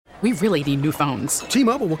we really need new phones.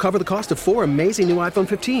 T-Mobile will cover the cost of 4 amazing new iPhone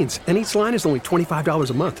 15s, and each line is only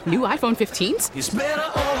 $25 a month. New iPhone 15s? It's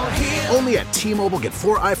better over here. Only at T-Mobile, get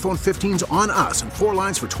 4 iPhone 15s on us and 4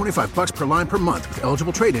 lines for $25 per line per month with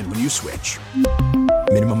eligible trade-in when you switch.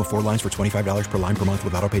 Minimum of 4 lines for $25 per line per month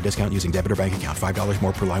with autopay discount using debit or bank account. $5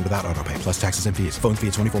 more per line without autopay, plus taxes and fees. Phone fee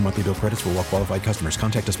at 24 monthly bill credits for well-qualified customers.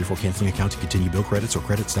 Contact us before canceling account to continue bill credits or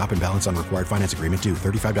credit stop and balance on required finance agreement due.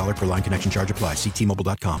 $35 per line connection charge applies. See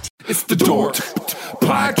T-Mobile.com. It's the Dork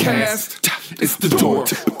Podcast. It's the Dork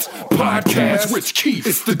Podcast. Rich Keefe.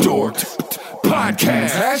 It's the Dork Podcast.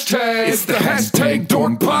 Hashtag. It's the hashtag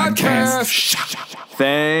Dork Podcast.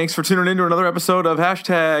 Thanks for tuning in to another episode of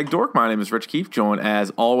Hashtag Dork. My name is Rich Keefe, joined as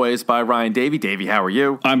always by Ryan Davey. Davey, how are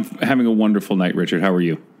you? I'm having a wonderful night, Richard. How are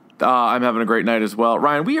you? I'm having a great night as well.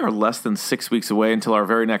 Ryan, we are less than 6 weeks away until our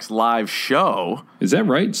very next live show. Is that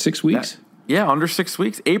right? 6 weeks? Yeah, under 6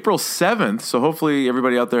 weeks. April 7th. So hopefully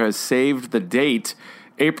everybody out there has saved the date.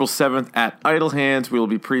 April 7th at Idle Hands, we will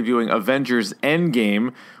be previewing Avengers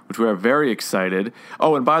Endgame, which we are very excited.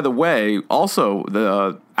 Oh, and by the way,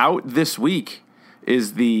 also out this week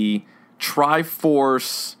is the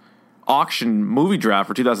Triforce auction movie draft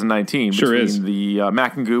for 2019 sure between is. the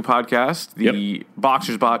Mac and Goo podcast, the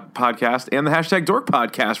Boxers podcast, and the Hashtag Dork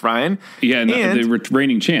podcast, Ryan. Yeah, and the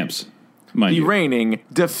reigning champs, mind you. Reigning,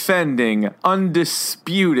 defending,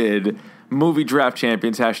 undisputed movie draft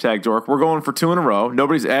champions, Hashtag Dork. We're going for 2 in a row.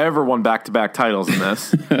 Nobody's ever won back-to-back titles in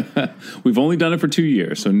this. We've only done it for 2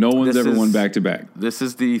 years, so no one's ever won back-to-back. This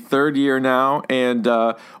is the 3rd year now, and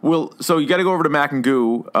so you got to go over to Mac and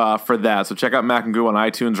Goo for that. So check out Mac and Goo on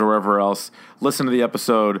iTunes or wherever else. Listen to the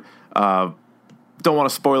episode. Don't want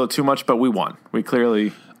to spoil it too much, but we won. We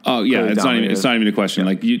clearly. Oh yeah, it's not even a question.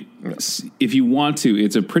 Yeah. Like if you want to,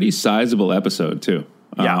 it's a pretty sizable episode too.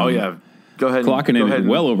 Yeah. Yeah. Go ahead. Clocking in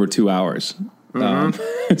well over 2 hours.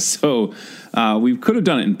 Mm-hmm. So we could have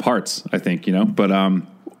done it in parts, I think, but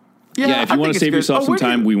if you want to save yourself some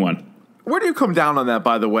time, we won. Where do you come down on that,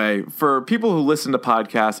 by the way? For people who listen to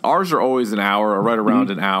podcasts, ours are always an hour or right around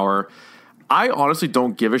an hour. I honestly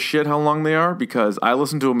don't give a shit how long they are because I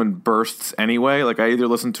listen to them in bursts anyway. Like I either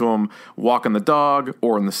listen to them walking the dog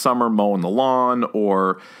or in the summer mowing the lawn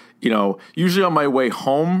or, usually on my way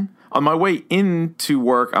home. On my way into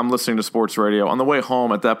work, I'm listening to sports radio. On the way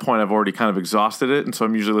home, at that point, I've already kind of exhausted it, and so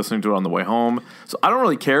I'm usually listening to it on the way home. So I don't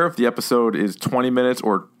really care if the episode is 20 minutes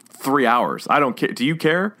or 3 hours. I don't care. Do you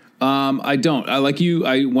care? I don't. I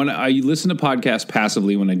listen to podcasts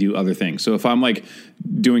passively when I do other things. So if I'm like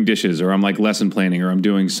doing dishes or I'm like lesson planning or I'm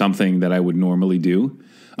doing something that I would normally do.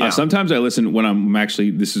 Sometimes I listen when I'm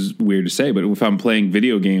actually, this is weird to say, but if I'm playing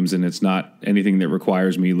video games and it's not anything that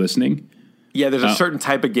requires me listening. Yeah, there's a certain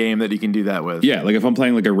type of game that you can do that with. Yeah, like if I'm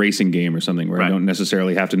playing like a racing game or something where I don't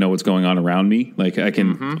necessarily have to know what's going on around me, like I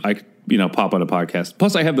can, pop on a podcast.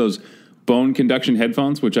 Plus, I have those bone conduction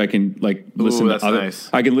headphones, which I can listen to other. Nice.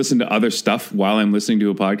 I can listen to other stuff while I'm listening to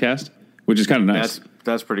a podcast, which is kind of nice.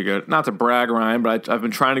 That's pretty good. Not to brag, Ryan, but I've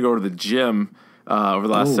been trying to go to the gym over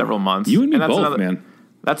the last several months. You and me both, man.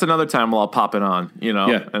 That's another time where I'll pop it on, and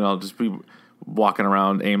I'll just be walking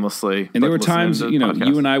around aimlessly. And there were times, you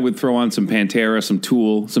and I would throw on some Pantera, some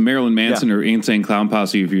Tool, some Marilyn Manson or Insane Clown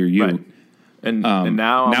Posse if you're you. Right. And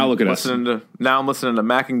now look at us. Now I'm listening to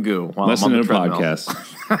Mac and Goo while listening I'm on the to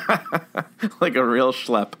a podcast. Like a real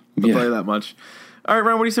schlep. I'll tell you that much. All right,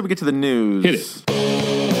 Ryan, what do you say we get to the news? Hit it.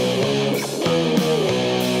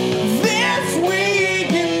 This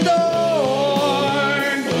week in Dork.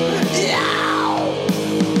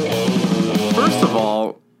 First of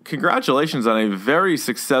all, congratulations on a very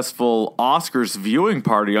successful Oscars viewing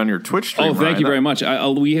party on your Twitch stream. Oh, thank you very much.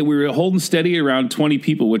 We were holding steady around 20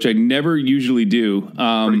 people, which I never usually do.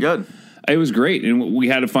 Pretty good. It was great, and we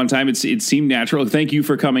had a fun time. It seemed natural. Thank you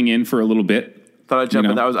for coming in for a little bit. Thought I'd jump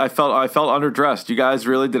in. I felt underdressed. You guys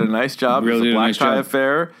really did a nice job. Really it was a black nice tie job.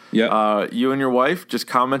 Affair. Yeah. You and your wife just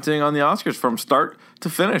commenting on the Oscars from start to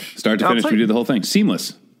finish. We did the whole thing.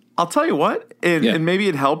 Seamless. I'll tell you what, and maybe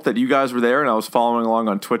it helped that you guys were there and I was following along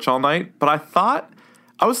on Twitch all night. But I thought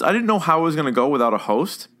I didn't know how I was going to go without a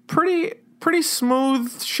host. Pretty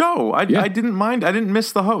smooth show. I didn't mind. I didn't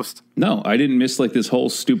miss the host. No, I didn't miss this whole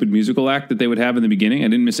stupid musical act that they would have in the beginning. I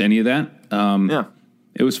didn't miss any of that.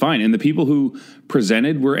 It was fine, and the people who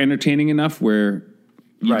presented were entertaining enough where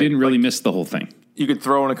you didn't really miss the whole thing. You could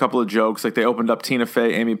throw in a couple of jokes, like they opened up Tina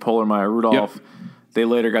Fey, Amy Poehler, Maya Rudolph. Yep. They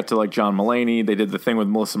later got to John Mulaney. They did the thing with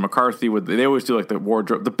Melissa McCarthy. They always do the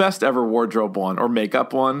wardrobe. The best ever wardrobe one or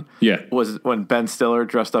makeup one was when Ben Stiller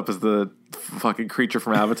dressed up as the fucking creature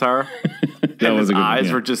from Avatar. That was a good one. His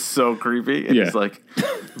eyes were just so creepy. And he's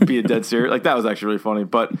being dead serious. That was actually really funny.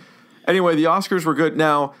 But anyway, the Oscars were good.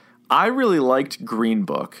 Now, I really liked Green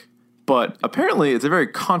Book, but apparently it's a very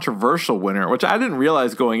controversial winner, which I didn't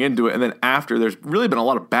realize going into it. And then after, there's really been a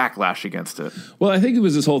lot of backlash against it. Well, I think it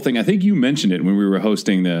was this whole thing. I think you mentioned it when we were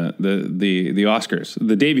hosting the Oscars.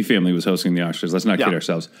 The Davey family was hosting the Oscars. Let's not kid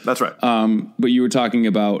ourselves. That's right. But you were talking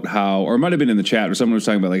about how, or it might have been in the chat, or someone was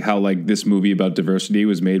talking about like how like this movie about diversity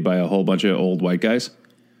was made by a whole bunch of old white guys.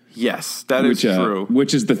 Yes, that is true.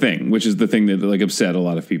 Which is the thing that like upset a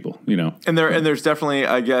lot of people, you know. And there's definitely,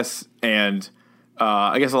 I guess a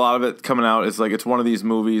lot of it coming out is like it's one of these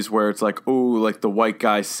movies where it's like, oh, like the white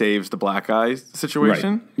guy saves the black guy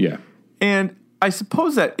situation. Right. Yeah. And I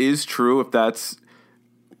suppose that is true if that's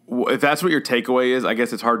what your takeaway is. I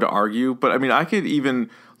guess it's hard to argue, but I mean, I could even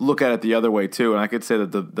look at it the other way too, and I could say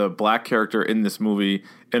that the black character in this movie,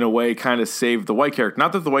 in a way, kind of saved the white character.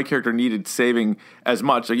 Not that the white character needed saving as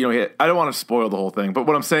much. Like, you know, I don't want to spoil the whole thing, but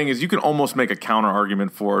what I'm saying is you can almost make a counter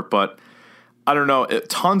argument for it. But I don't know,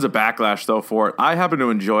 tons of backlash though for it. I happen to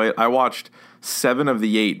enjoy it. I watched 7 of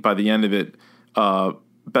the 8 by the end of it.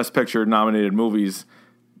 Best Picture nominated movies.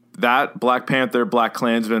 That, Black Panther, Black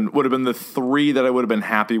Klansman would have been the 3 that I would have been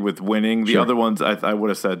happy with winning. The other ones, I would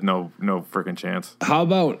have said no freaking chance. How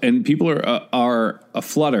about, and people are a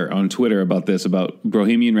flutter on Twitter about this, about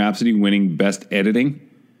Bohemian Rhapsody winning Best Editing,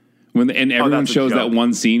 and everyone shows that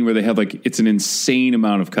one scene where they have like it's an insane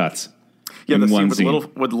amount of cuts. Yeah, in the one scene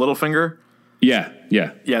with Littlefinger. Yeah.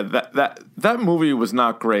 That movie was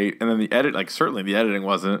not great, and then the edit, like certainly the editing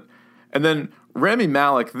wasn't, and then. Rami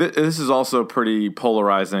Malek, this is also pretty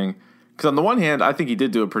polarizing because on the one hand, I think he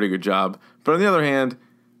did do a pretty good job, but on the other hand,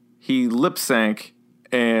 he lip sank.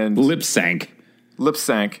 Right? Lip synced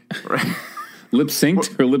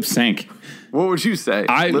or lip sank? What would you say?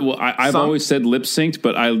 I've always said lip synced,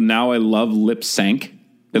 but I love lip sank,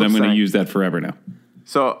 and I'm going to use that forever now.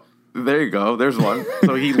 So there you go. There's one.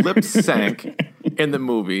 So he lip sank in the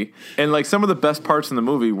movie, and like some of the best parts in the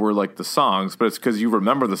movie were like the songs, but it's because you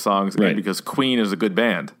remember the songs and because Queen is a good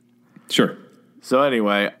band. Sure. So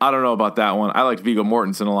anyway, I don't know about that one. I liked Viggo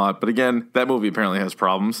Mortensen a lot, but again, that movie apparently has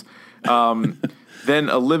problems. Then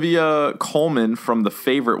Olivia Colman from The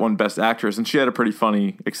Favorite won Best Actress, and she had a pretty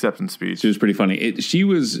funny acceptance speech. She was pretty funny. She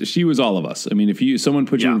was all of us. I mean, if someone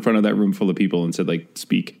put you in front of that room full of people and said like,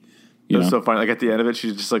 speak. It was so funny. Like at the end of it,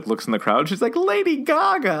 she just like looks in the crowd. She's like Lady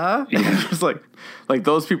Gaga. Yeah. Just like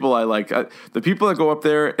those people I like. The people that go up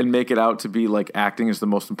there and make it out to be like acting is the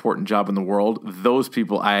most important job in the world. Those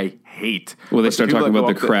people I hate. Well, they start talking about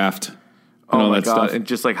the craft. And all that stuff. And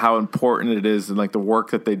just like how important it is and like the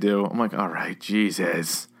work that they do. I'm like, all right,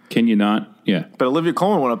 Jesus. Can you not? Yeah. But Olivia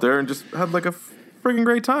Colman went up there and just had like a freaking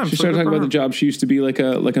great time. She started talking about the job she used to be like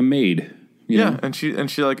a maid. You know?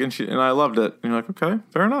 and I loved it. And you're like, okay,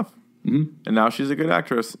 fair enough. Mm-hmm. And now she's a good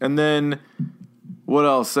actress. And then what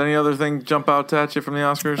else? Any other thing jump out at you from the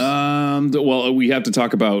Oscars? Well, we have to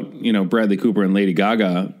talk about Bradley Cooper and Lady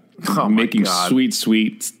Gaga making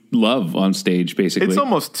sweet love on stage. Basically, it's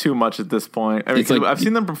almost too much at this point. I mean, like, I've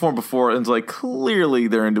seen them perform before, and it's like clearly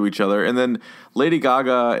they're into each other. And then Lady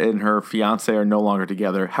Gaga and her fiance are no longer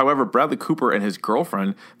together. However, Bradley Cooper and his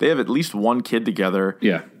girlfriend, they have at least one kid together.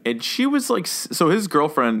 Yeah, and she was like, so his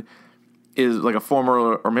girlfriend is like a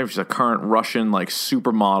former, or maybe she's a current Russian like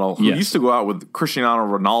supermodel who used to go out with Cristiano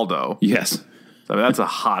Ronaldo. Yes. So that's a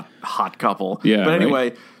hot couple. Yeah. But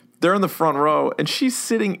anyway, they're in the front row and she's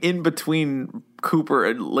sitting in between Cooper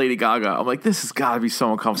and Lady Gaga. I'm like, this has got to be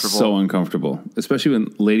so uncomfortable. So uncomfortable. Especially when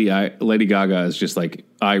Lady Gaga is just like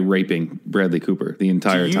eye raping Bradley Cooper the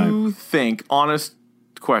entire time. Do you think, honest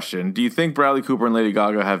question, do you think Bradley Cooper and Lady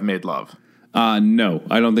Gaga have made love? No,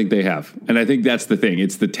 I don't think they have. And I think that's the thing.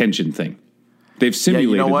 It's the tension thing. They've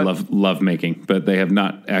simulated love making, but they have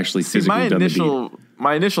not actually physically done the deed.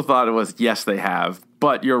 My initial thought was, yes, they have.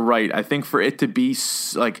 But you're right. I think for it to be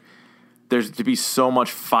like, there's to be so much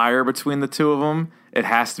fire between the two of them, it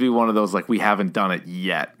has to be one of those, like, we haven't done it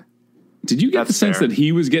yet. Did you get the sense that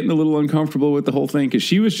he was getting a little uncomfortable with the whole thing? Because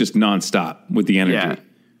she was just nonstop with the energy. Yeah.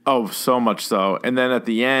 Oh, so much so. And then at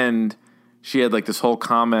the end, she had like this whole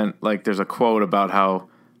comment, like there's a quote about how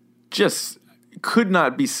just could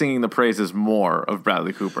not be singing the praises more of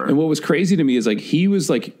Bradley Cooper. And what was crazy to me is like he was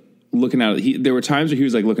like looking out. There were times where he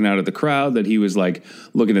was like looking out at the crowd, that he was like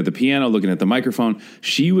looking at the piano, looking at the microphone.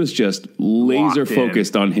 She was just laser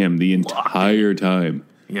focused on him the entire time.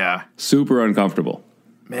 Yeah. Super uncomfortable.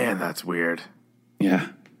 Man, that's weird. Yeah.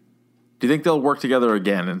 Do you think they'll work together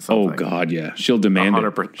again in something? Oh, God, yeah. She'll demand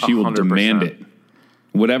it. She will demand it.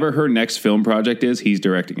 Whatever her next film project is, he's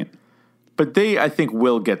directing it. But they, I think,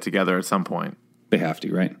 will get together at some point. They have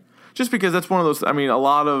to, right? Just because that's one of those, I mean, a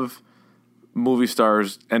lot of movie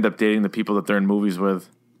stars end up dating the people that they're in movies with.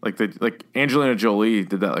 Like Angelina Jolie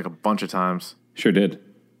did that like a bunch of times. Sure did.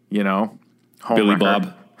 You know, Billy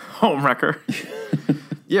Bob. Homewrecker.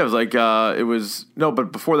 Yeah, it was like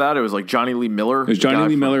but before that it was like Johnny Lee Miller. It was Johnny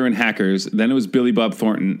Lee Miller in Hackers. Then it was Billy Bob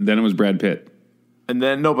Thornton. Then it was Brad Pitt. And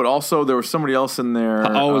then but also there was somebody else in there.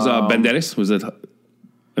 Oh, it was Banderas. Was it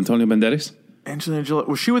Antonio Banderas? Angelina Jolie.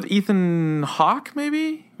 Was she with Ethan Hawke?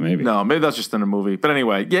 Maybe. No, maybe that's just in a movie. But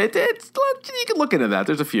anyway, yeah, you can look into that.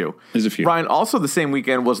 There's a few. Ryan, also the same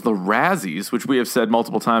weekend was the Razzies, which we have said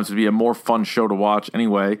multiple times would be a more fun show to watch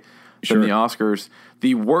anyway than the Oscars.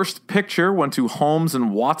 The worst picture went to Holmes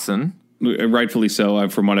and Watson. Rightfully so,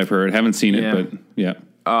 from what I've heard. Haven't seen it, but yeah.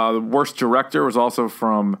 The worst director was also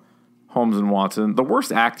from Holmes and Watson. The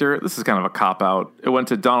worst actor, this is kind of a cop-out. It went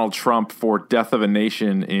to Donald Trump for Death of a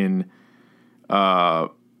Nation and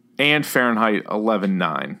Fahrenheit 11/9.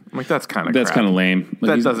 I'm like, that's kind of lame.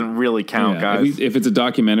 Like, that doesn't really count, guys. If it's a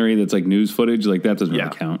documentary that's like news footage, like that doesn't really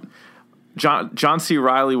count. John C.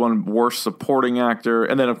 Reilly won Worst Supporting Actor,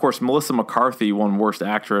 and then of course Melissa McCarthy won Worst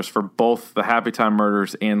Actress for both The Happy Time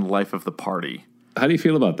Murders and Life of the Party. How do you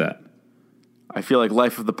feel about that? I feel like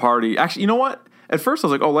Life of the Party. Actually, you know what? At first I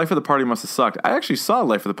was like, oh, Life of the Party must have sucked. I actually saw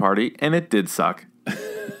Life of the Party, and it did suck. I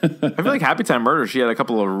feel like Happy Time Murders, she had a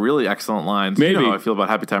couple of really excellent lines. Maybe. You know how I feel about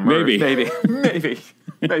Happy Time Murders. Maybe.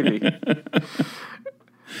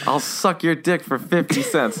 I'll suck your dick for 50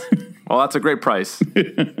 cents. Well, that's a great price.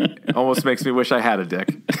 Almost makes me wish I had a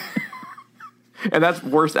dick. And that's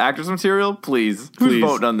worst actress material? Please. Who's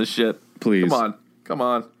voting on this shit? Please. Come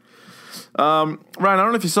on. Ryan, I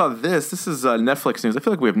don't know if you saw this. This is Netflix news. I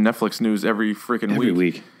feel like we have Netflix news every freaking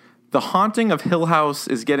week. The Haunting of Hill House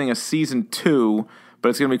is getting a season 2, but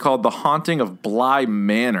it's going to be called The Haunting of Bly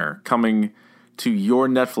Manor, coming to your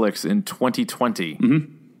Netflix in 2020.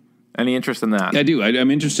 Mm-hmm. Any interest in that? I do. I'm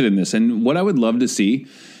interested in this. And what I would love to see,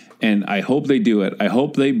 and I hope they do it, I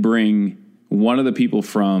hope they bring one of the people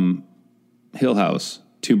from Hill House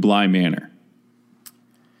to Bly Manor.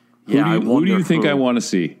 Yeah, who do you think I want to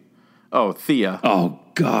see? Oh, Thea. Oh,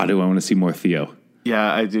 God, do I want to see more Theo.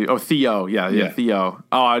 Yeah, I do. Oh, Theo. Yeah, Theo.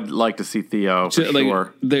 Oh, I'd like to see Theo for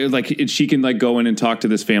sure. She can go in and talk to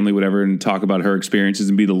this family, whatever, and talk about her experiences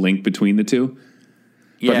and be the link between the two.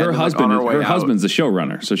 Yeah, but her husband's the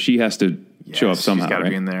showrunner, so she has to show up somehow. She's got to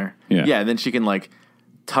be in there. Yeah, and then she can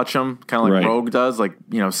touch them, kind of like Rogue does,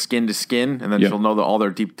 skin to skin, and then she'll know all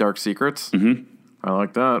their deep dark secrets. Mm-hmm. I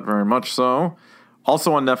like that very much. So,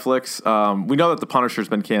 also on Netflix, we know that The Punisher's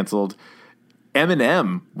been canceled.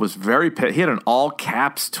 Eminem was very pissed. He had an all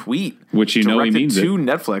caps tweet, which he means to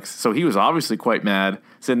Netflix. So he was obviously quite mad,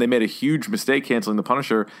 saying they made a huge mistake canceling The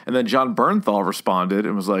Punisher. And then John Bernthal responded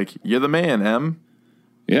and was like, "You're the man, Em."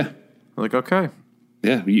 Yeah, like okay.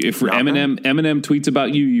 Yeah, if Eminem tweets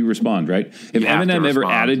about you, you respond, right? If Eminem ever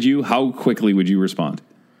added you, how quickly would you respond?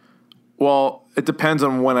 Well, it depends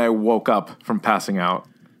on when I woke up from passing out.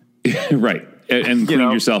 Right, and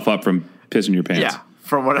cleaned yourself up from pissing your pants. Yeah.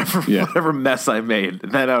 From whatever mess I made.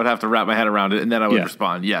 Then I would have to wrap my head around it, and then I would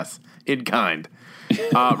respond, yes, in kind.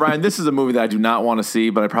 Ryan, this is a movie that I do not want to see,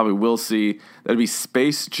 but I probably will see. That'd be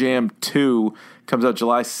Space Jam 2. Comes out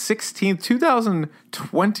July 16th,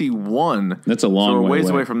 2021. That's a long way ways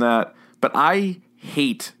away from that. But I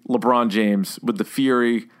hate LeBron James with the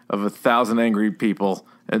fury of 1,000 angry people.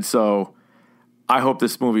 And so I hope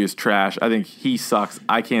this movie is trash. I think he sucks.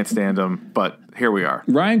 I can't stand him, but here we are.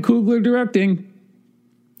 Ryan Coogler directing.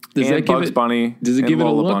 Does that Bugs Bunny. Does it give it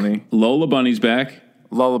a look? Bunny. Lola Bunny's back.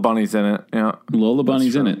 Lola Bunny's in it. Yeah, Lola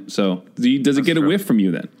Bunny's in it. So does it get a whiff from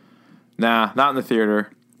you then? Nah, not in the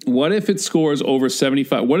theater. What if it scores over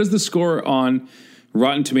 75? What is the score on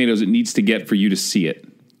Rotten Tomatoes it needs to get for you to see it?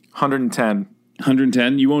 110.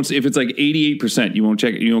 110? You won't. If it's 88%, you won't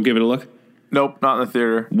check it. You won't give it a look. Nope, not in the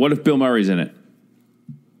theater. What if Bill Murray's in it?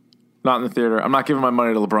 Not in the theater. I'm not giving my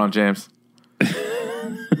money to LeBron James.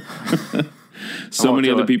 So many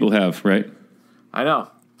other people have, right? I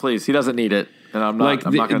know. Please, he doesn't need it, and I'm not.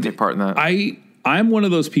 I'm not going to take part in that. I'm one of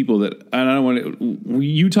those people that, and I don't want to.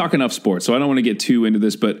 You talk enough sports, so I don't want to get too into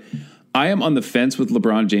this, but I am on the fence with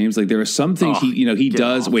LeBron James. There are some things he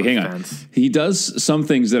does. Wait, hang on. He does some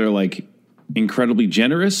things that are incredibly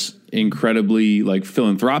generous, incredibly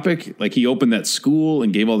philanthropic. He opened that school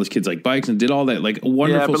and gave all those kids bikes and did all that wonderful stuff.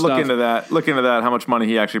 Yeah, but look into that. Look into that. How much money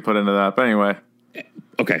he actually put into that. But anyway,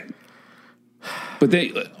 okay. But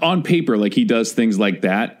on paper, he does things like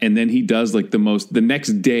that, and then he does the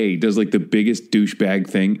next day does the biggest douchebag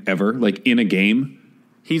thing ever, in a game.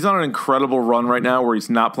 He's on an incredible run right now where he's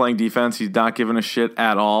not playing defense. He's not giving a shit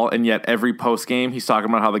at all. And yet every post game, he's talking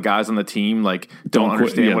about how the guys on the team don't Don't quit.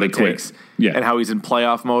 understand Yeah, what they it quit. takes. Yeah. And how he's in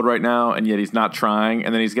playoff mode right now, and yet he's not trying.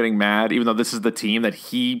 And then he's getting mad, even though this is the team that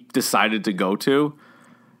he decided to go to.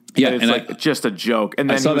 Yeah, And it's just a joke. And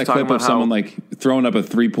then I saw he was that talking clip of about someone throwing up a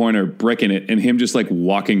 3-pointer, bricking it, and him just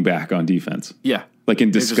walking back on defense. Yeah. Like in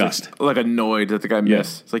He's just, disgust. annoyed that the guy Yeah.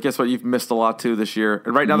 missed. It's like, guess what? You've missed a lot too this year.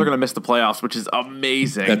 And right now they're going to miss the playoffs, which is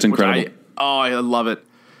amazing. That's incredible. I love it.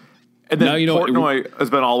 And then Now, you know what- Portnoy has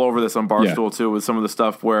been all over this on Barstool too with some of the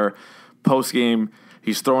stuff where post game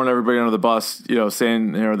he's throwing everybody under the bus,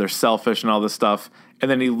 saying they're selfish and all this stuff. And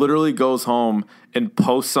then he literally goes home and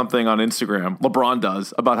posts something on Instagram. LeBron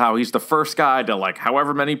does about how he's the first guy to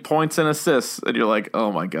however many points and assists, and you're like,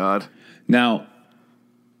 oh my god. Now,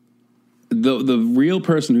 the real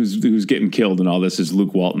person who's getting killed in all this is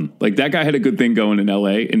Luke Walton. That guy had a good thing going in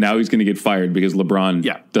L.A., and now he's going to get fired because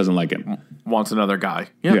LeBron doesn't like him. Wants another guy.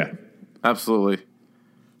 Yeah. Absolutely.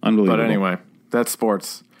 Unbelievable. But anyway, that's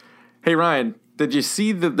sports. Hey, Ryan, did you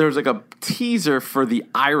see that there's a teaser for The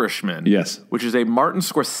Irishman? Yes. Which is a Martin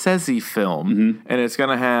Scorsese film, and it's going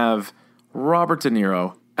to have Robert De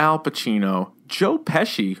Niro, Al Pacino, Joe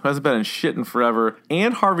Pesci, who hasn't been in shit in forever,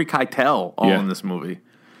 and Harvey Keitel all in this movie.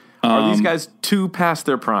 Are these guys too past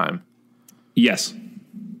their prime? Yes.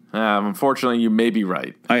 Unfortunately, you may be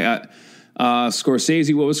right.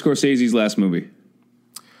 Scorsese, what was Scorsese's last movie?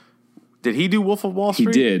 Did he do Wolf of Wall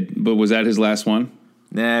Street? He did, but was that his last one?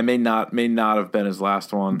 Nah, may not have been his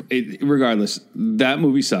last one. Regardless, that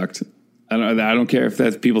movie sucked. I don't care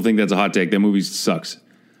if people think that's a hot take. That movie sucks.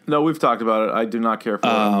 No, we've talked about it. I do not care for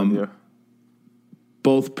that with you.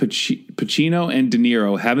 Both Pacino and De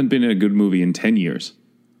Niro haven't been in a good movie in 10 years.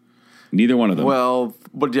 Neither one of them. Well,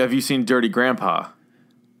 have you seen Dirty Grandpa?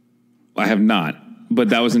 I have not, but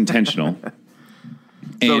that was intentional.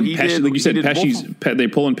 And Pesci, like you said, they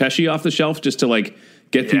pulling Pesci off the shelf just to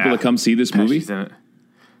get people to come see this movie. Pesci's in it.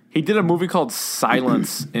 He did a movie called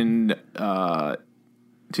Silence in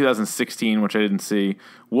 2016, which I didn't see.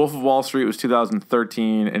 Wolf of Wall Street was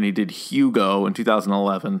 2013, and he did Hugo in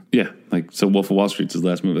 2011. Yeah, so Wolf of Wall Street's his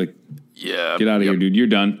last movie. Yeah, get out of here, dude. You're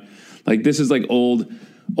done. This is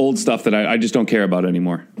old stuff that I just don't care about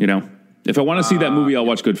anymore. If I want to see that movie, I'll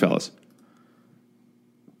watch Goodfellas.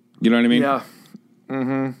 You know what I mean? Yeah.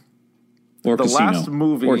 Mm-hmm. Or the Casino. Last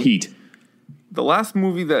movie, or Heat. The last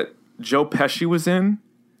movie that Joe Pesci was in,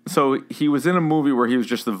 so he was in a movie where he was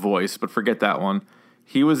just the voice, but forget that one.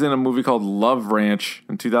 He was in a movie called Love Ranch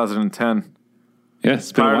in 2010. Yeah,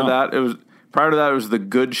 it's been a while. Prior to that, it was The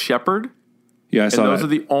Good Shepherd. Yeah, I saw that. And those that. are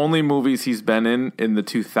the only movies he's been in the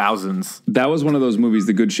 2000s. That was one of those movies,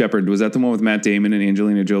 The Good Shepherd. Was that the one with Matt Damon and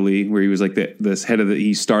Angelina Jolie, where he was this head of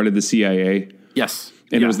he started the CIA? Yes.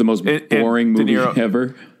 And it was the most boring movie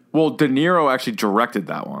ever. Well, De Niro actually directed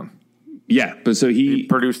that one. Yeah, but so he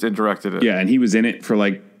produced and directed it. Yeah, and he was in it for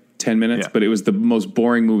 10 minutes, but it was the most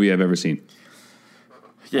boring movie I've ever seen.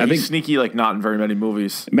 Yeah, he's sneaky, not in very many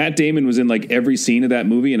movies. Matt Damon was in every scene of that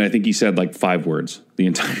movie, and I think he said 5 words the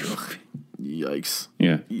entire movie. Yikes.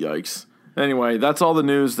 Yeah. Yikes. Anyway, that's all the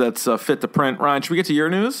news that's fit to print. Ryan, should we get to your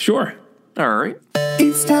news? Sure. All right.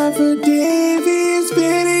 It's time for Davey's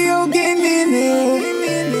Video Game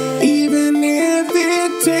Minute. Even if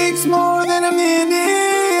it takes more than a minute.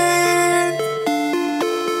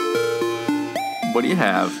 What do you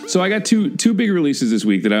have? So I got two big releases this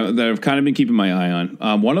week that I've kind of been keeping my eye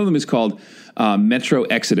on. One of them is called Metro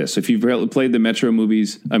Exodus. If you've played the Metro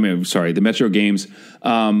movies, the Metro games,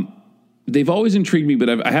 they've always intrigued me,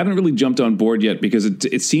 but I haven't really jumped on board yet because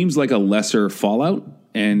it seems like a lesser Fallout,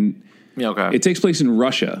 and it takes place in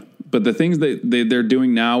Russia. But the things that they're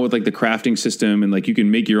doing now with the crafting system and you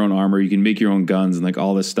can make your own armor, you can make your own guns and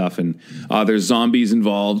all this stuff, and there's zombies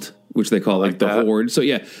involved, which they call the Horde. So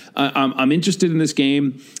yeah, I'm interested in this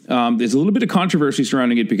game. There's a little bit of controversy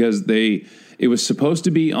surrounding it because it was supposed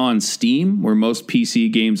to be on Steam, where most PC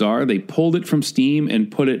games are. They pulled it from Steam and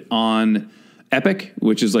put it on Epic,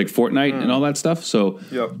 which is Fortnite and all that stuff. So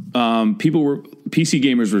PC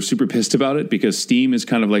gamers were super pissed about it because Steam is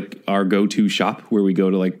kind of our go-to shop where we go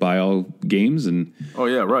to buy all games. And oh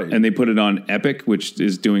yeah, right. And they put it on Epic, which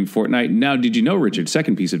is doing Fortnite. Now, did you know, Richard,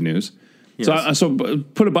 second piece of news. Yes. So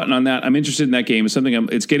put a button on that. I'm interested in that game. It's something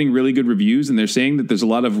it's getting really good reviews, and they're saying that there's a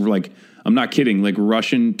lot of I'm not kidding,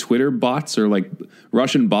 Russian Twitter bots or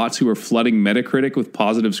Russian bots who are flooding Metacritic with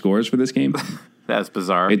positive scores for this game. That's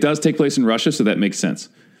bizarre. It does take place in Russia, so that makes sense.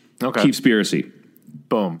 Okay. Keepspiracy.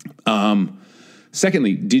 Boom.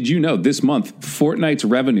 Secondly, did you know this month Fortnite's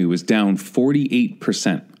revenue is down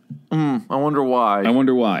 48%? I wonder why.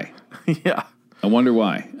 Yeah. I wonder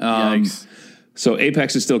why. Yikes. So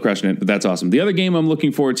Apex is still crushing it, but that's awesome. The other game I'm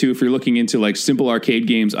looking forward to, if you're looking into like simple arcade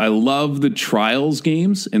games, I love the Trials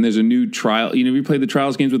games. And there's a new Trial. You know, you played the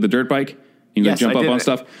Trials games with the dirt bike? You can jump up on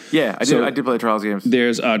stuff? Yeah, I did play the Trials games.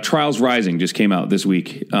 There's Trials Rising just came out this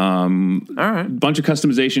week. All right. Bunch of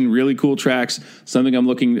customization, really cool tracks. Something I'm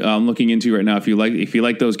looking into right now. If you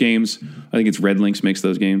like those games, I think it's Red Links makes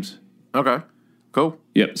those games. Okay. Cool.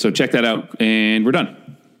 Yep. So check that out, and we're done.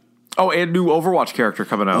 Oh, and new Overwatch character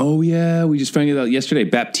coming out. Oh yeah, we just found it out yesterday.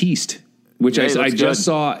 Baptiste, which I just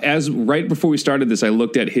saw as right before we started this. I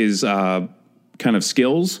looked at his kind of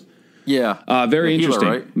skills. Yeah. Very the interesting.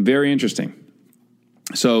 Healer, right? Very interesting.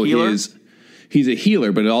 So he's a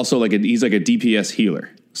healer, but also he's like a DPS healer.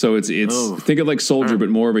 So it's think of like Soldier, but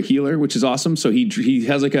more of a healer, which is awesome. So he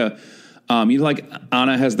has like a like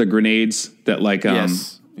Ana has the grenades that like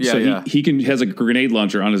yes. Yeah, so he has a grenade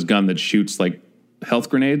launcher on his gun that shoots like health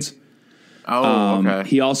grenades. Oh, okay.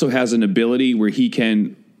 He also has an ability where he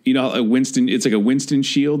can, a Winston. It's like a Winston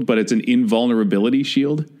shield, but it's an invulnerability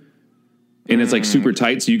shield, and it's like super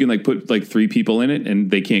tight, so you can like put like 3 people in it and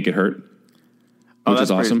they can't get hurt. Which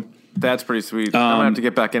is awesome. That's pretty sweet. I'm gonna have to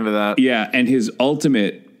get back into that. Yeah, and his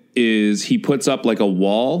ultimate is he puts up like a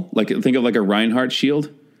wall, like think of like a Reinhardt shield.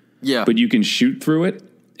 Yeah, but you can shoot through it,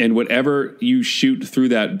 and whatever you shoot through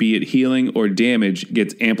that, be it healing or damage,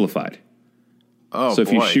 gets amplified. Oh, so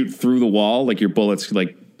if you shoot through the wall, like your bullets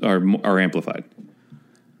like are amplified.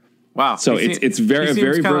 Wow. So it's a very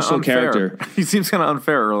versatile character. He seems kind of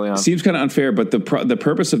unfair early on. Seems kind of unfair, but the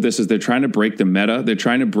purpose of this is they're trying to break the meta. They're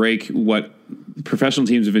trying to break what professional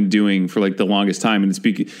teams have been doing for like the longest time, and it's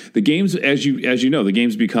the games as you know the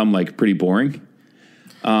games become like pretty boring.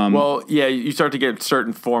 Well, yeah, you start to get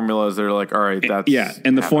certain formulas that are like, all right, that's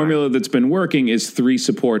and the formula that's been working is 3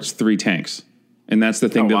 supports, 3 tanks, and that's the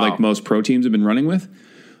thing that like most pro teams have been running with.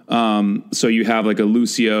 So you have like a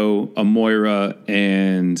Lucio, a Moira,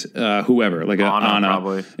 and whoever, like Ana,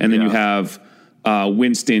 probably. And then you have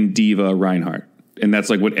Winston, Diva, Reinhardt, and that's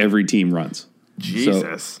like what every team runs.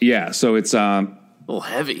 Jesus. So it's a little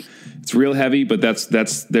heavy. It's real heavy, but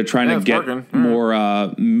they're trying to get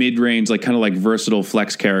more mid range, like kind of like versatile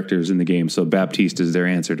flex characters in the game. So Baptiste is their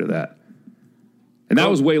answer to that. And that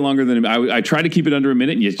was way longer than I tried to keep it under a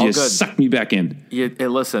minute, and you just sucked me back in.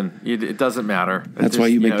 Listen, it doesn't matter. That's why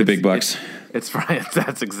you make the big bucks. It's right.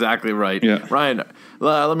 That's exactly right. Yeah. Ryan,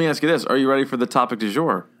 let me ask you this: are you ready for the topic du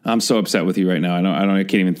jour? I'm so upset with you right now. I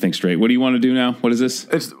can't even think straight. What do you want to do now? What is this?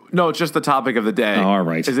 It's just the topic of the day. Oh, all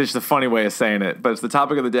right. It's just a funny way of saying it, but it's the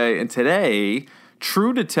topic of the day. And today,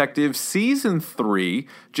 True Detective Season 3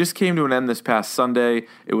 just came to an end this past Sunday.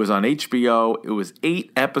 It was on HBO. It was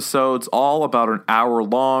 8 episodes, all about an hour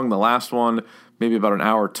long. The last one, maybe about an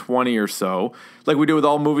hour 20 or so. Like we do with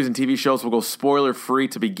all movies and TV shows, we'll go spoiler-free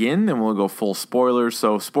to begin, and we'll go full spoilers.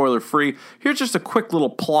 So spoiler-free. Here's just a quick little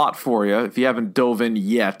plot for you if you haven't dove in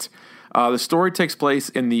yet. The story takes place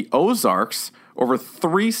in the Ozarks over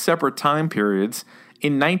 3 separate time periods.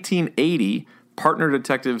 In 1980, partner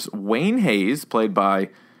detectives Wayne Hayes, played by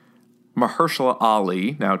Mahershala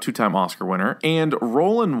Ali, now 2-time Oscar winner, and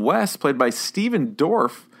Roland West, played by Stephen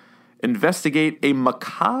Dorff, investigate a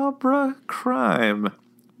macabre crime.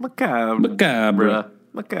 Macabre.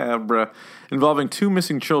 Involving 2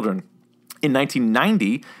 missing children. In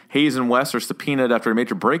 1990, Hayes and West are subpoenaed after a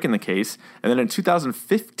major break in the case, and then in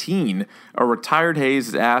 2015, a retired Hayes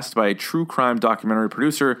is asked by a true crime documentary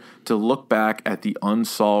producer to look back at the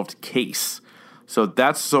unsolved case.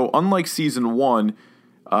 So unlike season 1,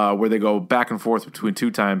 where they go back and forth between 2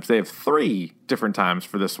 times, they have 3 different times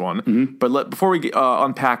for this one. Mm-hmm. But before we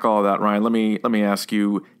unpack all of that, Ryan, let me ask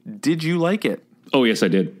you: did you like it? Oh yes, I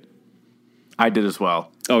did. I did as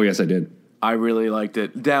well. Oh yes, I did. I really liked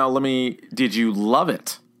it. Now, did you love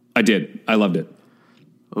it? I did. I loved it.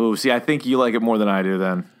 Oh, see, I think you like it more than I do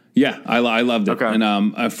then. Yeah, I loved it. Okay.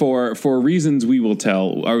 And for reasons we will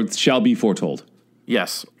tell, or shall be foretold.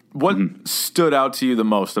 Yes. What stood out to you the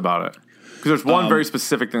most about it? Because there's one very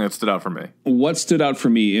specific thing that stood out for me. What stood out for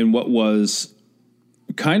me and what was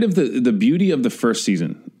kind of the beauty of the first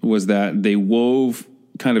season was that they wove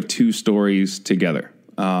kind of 2 stories together.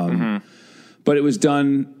 But it was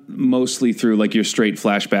done mostly through like your straight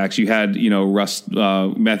flashbacks. You had,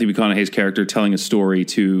 Matthew McConaughey's character telling a story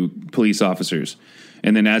to police officers.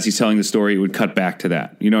 And then as he's telling the story, it would cut back to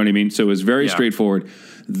that. You know what I mean? So it was very straightforward.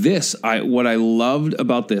 What I loved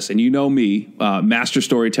about this, and you know me, master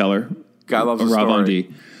storyteller, God loves a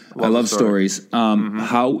story. I love stories.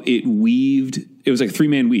 How it weaved, it was like a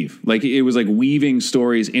 3-man weave. Like it was like weaving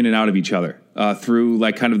stories in and out of each other through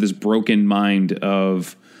like kind of this broken mind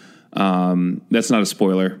of, that's not a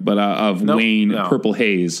spoiler, but of Wayne Purple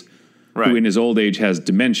Hayes, who in his old age has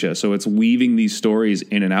dementia. So it's weaving these stories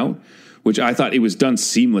in and out, which I thought it was done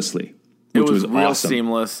seamlessly, which was real awesome.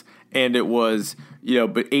 Seamless. And it was,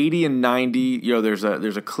 but 80 and 90, there's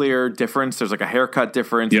a clear difference. There's like a haircut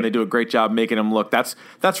difference, and they do a great job making them look. That's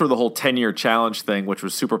where the whole 10-year challenge thing, which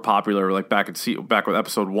was super popular, like back with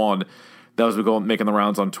episode 1, that was making the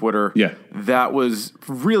rounds on Twitter. Yeah, that was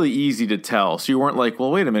really easy to tell. So you weren't like, well,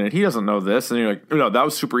 wait a minute, he doesn't know this, and you're like, no, that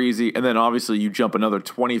was super easy. And then obviously you jump another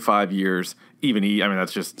 25 years,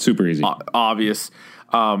 that's just super easy, obvious.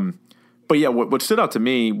 But yeah, what stood out to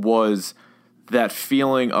me was that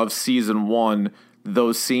feeling of season 1,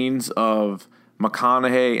 those scenes of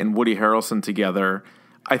McConaughey and Woody Harrelson together,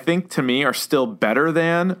 I think to me are still better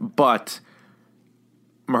than, but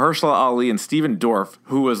Mahershala Ali and Stephen Dorff,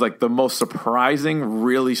 who was like the most surprising,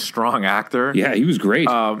 really strong actor. Yeah, he was great.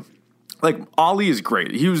 Ali is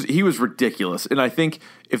great. He was ridiculous. And I think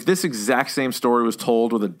if this exact same story was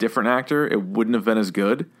told with a different actor, it wouldn't have been as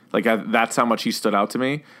good. That's how much he stood out to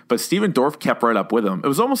me. But Stephen Dorff kept right up with him. It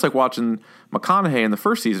was almost like watching McConaughey in the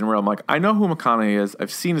first season where I'm like, I know who McConaughey is.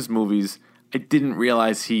 I've seen his movies. I didn't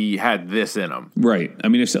realize he had this in him. Right. I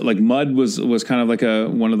mean, if like Mud was kind of like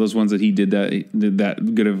one of those ones that he did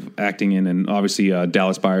that good of acting in, and obviously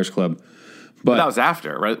Dallas Buyers Club. But that was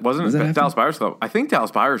after, right? Wasn't it Dallas Buyers Club? I think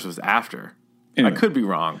Dallas Buyers was after. Anyway. I could be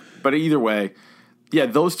wrong, but either way, yeah,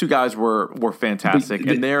 those two guys were fantastic,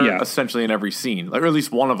 and they're essentially in every scene, or at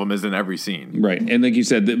least one of them is in every scene, right? And like you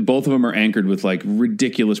said, both of them are anchored with like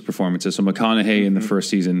ridiculous performances. So McConaughey in the first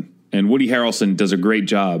season, and Woody Harrelson does a great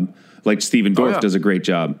job. Like Stephen Dorff does a great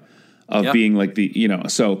job of being like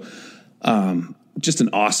so just an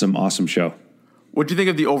awesome show. What do you think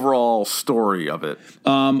of the overall story of it?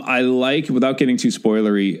 I like, without getting too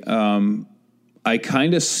spoilery, I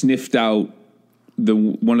kind of sniffed out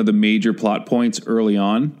one of the major plot points early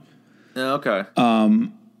on. Okay.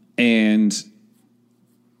 And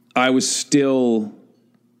I was still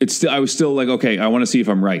like, okay, I want to see if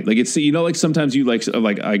I'm right. Like it's, like sometimes you like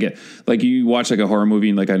I get like you watch like a horror movie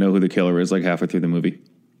and like I know who the killer is like halfway through the movie.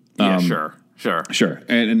 Yeah, sure.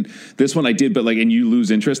 And this one I did, but like, and you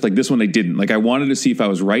lose interest. Like this one I didn't. Like I wanted to see if I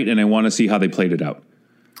was right, and I want to see how they played it out.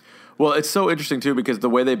 Well, it's so interesting too because the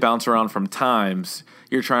way they bounce around from times,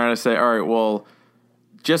 you're trying to say, all right, well,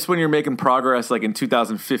 just when you're making progress, like in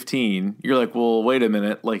 2015, you're like, well, wait a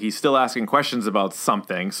minute, like he's still asking questions about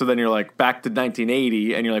something. So then you're like back to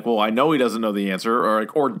 1980, and you're like, well, I know he doesn't know the answer,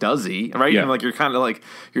 or does he? Right? Yeah. And like you're kind of like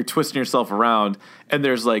you're twisting yourself around, and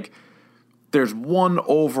there's one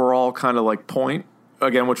overall kind of like point,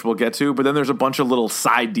 again, which we'll get to, but then there's a bunch of little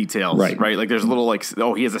side details, right? Like there's a little like,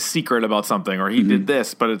 oh, he has a secret about something, or he did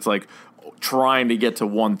this, but it's like trying to get to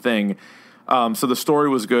one thing. So the story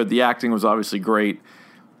was good. The acting was obviously great.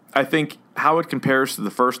 I think how it compares to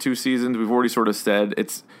the first two seasons, we've already sort of said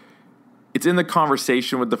it's in the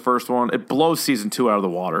conversation with the first one. It blows season 2 out of the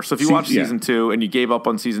water. So if you watch season 2 and you gave up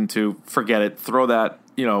on season 2, forget it. Throw that,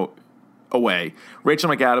 away. Rachel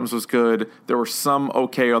McAdams was good. There were some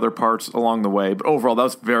okay other parts along the way, but overall that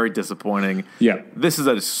was very disappointing. Yeah. This is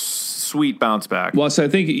a sweet bounce back. Well, so I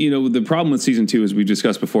think, the problem with season 2, as we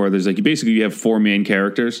discussed before, there's like you have 4 main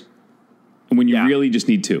characters when you really just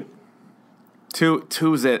need 2.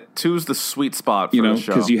 Two's it. Two's the sweet spot for the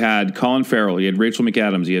show. Because you had Colin Farrell, you had Rachel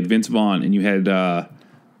McAdams, you had Vince Vaughn, and you had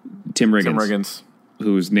Tim Riggins.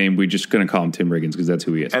 Whose name we're just going to call him Tim Riggins because that's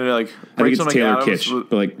who he is. And like I think it's Taylor Kitsch,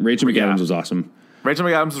 but like Rachel McAdams was awesome. Rachel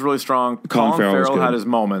McAdams was really strong. Colin Farrell had his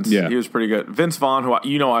moments. Yeah. He was pretty good. Vince Vaughn, who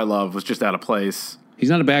I love, was just out of place. He's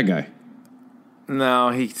not a bad guy. No,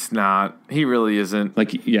 he's not. He really isn't.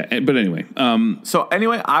 But anyway. So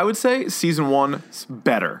anyway, I would say season 1 is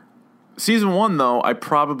better. Season 1, though, I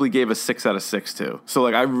probably gave a 6 out of 6 to. So,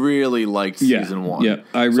 I really liked season 1. Yeah,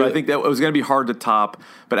 I think that it was going to be hard to top.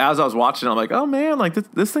 But as I was watching, I'm like, oh, man,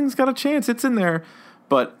 this thing's got a chance. It's in there.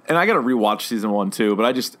 And I got to rewatch season 1, too. But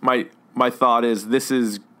I just, my thought is this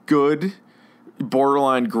is good,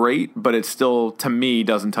 borderline great, but it still, to me,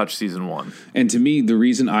 doesn't touch season 1. And to me, the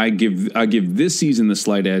reason I give this season the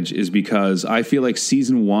slight edge is because I feel like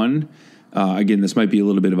season 1, again, this might be a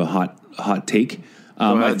little bit of a hot take.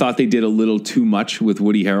 I thought they did a little too much with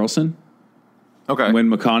Woody Harrelson. Okay. When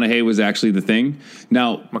McConaughey was actually the thing.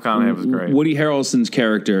 Now, McConaughey was great. Woody Harrelson's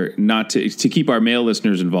character, not to keep our male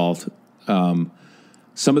listeners involved, some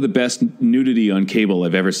of the best nudity on cable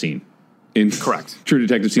I've ever seen. Correct. True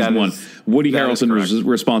Detective season 1. Woody Harrelson was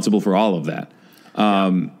responsible for all of that.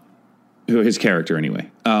 His character, anyway.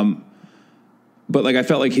 But I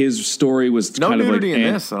felt like his story was kind of like... No nudity in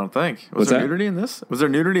this, I don't think. Was there nudity in this? Was there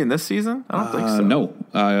nudity in this season? I don't think so. No,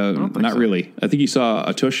 not really. I think you saw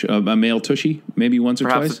a male tushy, maybe once or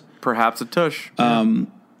twice. Perhaps a tush.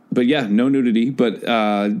 But yeah, no nudity. But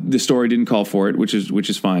the story didn't call for it, which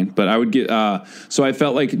is fine. But I would get. So I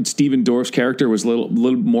felt like Stephen Dorff's character was a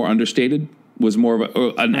little more understated. Was more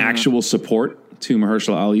of an actual support to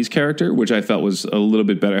Mahershala Ali's character, which I felt was a little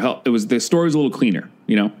bit better. The story was a little cleaner,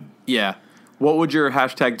 you know. Yeah. What would your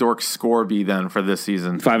 #dork score be then for this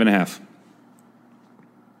season? 5.5.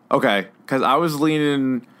 Okay, because I was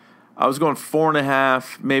going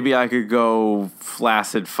 4.5. Maybe I could go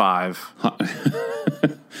flaccid 5.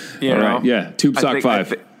 You know? Right, yeah, tube sock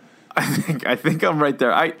 5. I think I'm right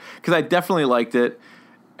there. Because I definitely liked it,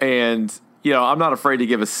 and I'm not afraid to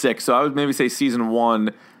give a 6. So I would maybe say season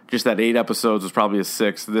 1, just that 8 episodes was probably a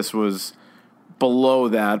 6. This was below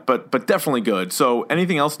that, but definitely good. So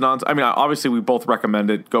anything else obviously we both recommend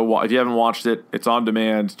it. If you haven't watched it, it's on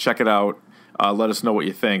demand. Check it out. Let us know what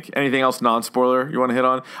you think. Anything else non-spoiler you want to hit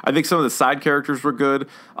on? I think some of the side characters were good.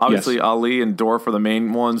 Obviously, yes. Ali and Dorff are the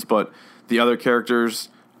main ones, but the other characters,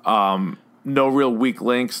 no real weak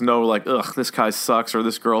links. No like, ugh, this guy sucks, or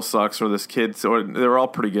this girl sucks, or this kid. So they're all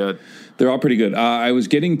pretty good. They're all pretty good. I was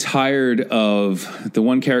getting tired of the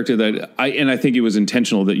one character that I think it was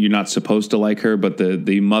intentional that you're not supposed to like her, but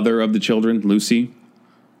the mother of the children, Lucy.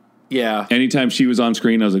 Yeah. Anytime she was on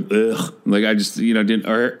screen, I was like, ugh. Like, I just, didn't,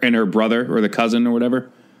 and her brother or the cousin or whatever.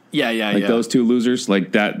 Yeah. Those two losers,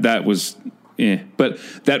 like that was, But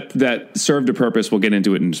that served a purpose. We'll get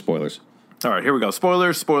into it in spoilers. All right, here we go.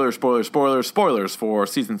 Spoilers for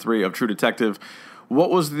season 3 of True Detective. What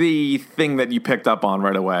was the thing that you picked up on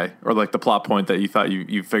right away? Or like the plot point that you thought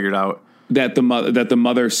you figured out? That the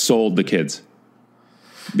mother sold the kids.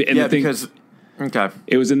 And because, okay.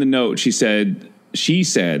 It was in the note. She said, she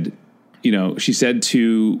said to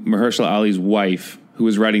Mahershala Ali's wife, who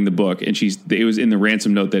was writing the book, and it was in the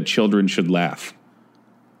ransom note that children should laugh.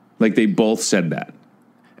 Like, they both said that.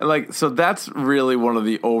 Like, so that's really one of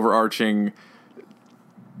the overarching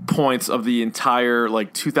points of the entire,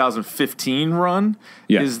 2015 run,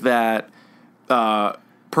 is that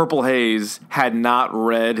Purple Haze had not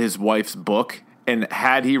read his wife's book. And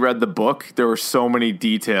had he read the book, there were so many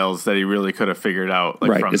details that he really could have figured out.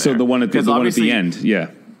 Right. From so there. The one at the end, yeah.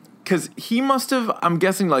 Because he must have, I'm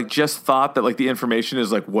guessing, just thought that the information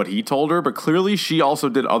is what he told her, but clearly she also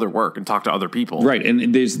did other work and talked to other people. Right,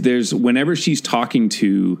 and there's whenever she's talking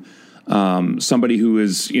to somebody who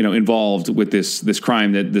is involved with this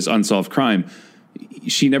crime, this unsolved crime,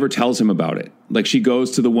 she never tells him about it. She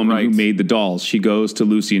goes to the woman who made the dolls. She goes to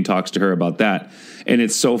Lucy and talks to her about that. And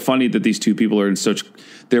it's so funny that these two people are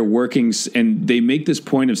they're working, and they make this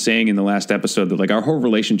point of saying in the last episode that our whole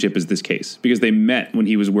relationship is this case, because they met when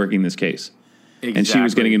he was working this case. Exactly. And she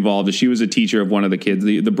was getting involved. She was a teacher of one of the kids,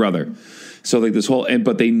 the brother. So this whole,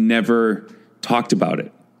 but they never talked about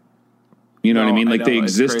it. You know what I mean? They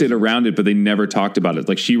existed around it, but they never talked about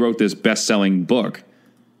it. She wrote this best-selling book,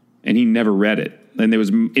 and he never read it. And there was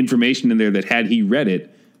information in there that had he read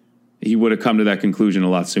it, he would have come to that conclusion a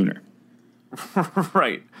lot sooner.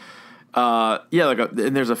 Right. And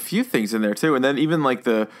there's a few things in there too. And then even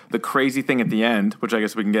the crazy thing at the end, which I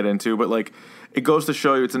guess we can get into, but it goes to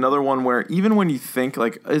show you, it's another one where even when you think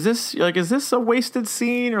is this a wasted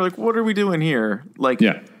scene, or what are we doing here?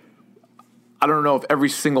 I don't know if every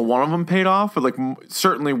single one of them paid off, but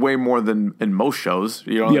certainly way more than in most shows.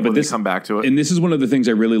 But they come back to it. And this is one of the things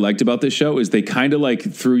I really liked about this show is they kind of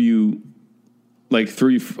threw you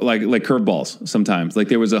curveballs sometimes.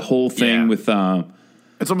 There was a whole thing with.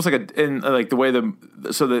 It's almost the way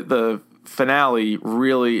the finale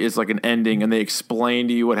really is an ending, and they explain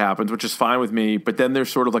to you what happens, which is fine with me. But then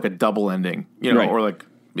there's sort of a double ending, or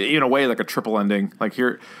in a way a triple ending.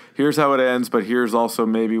 Here's how it ends, but here's also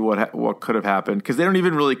maybe what could have happened, because they don't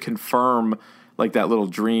even really confirm that little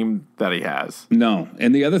dream that he has. No,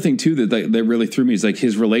 and the other thing too that really threw me is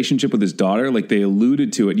his relationship with his daughter. They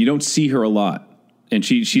alluded to it. You don't see her a lot. And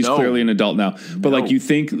she's clearly an adult now. But you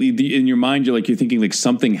think in your mind, you're thinking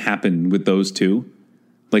something happened with those two.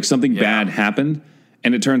 Something bad happened.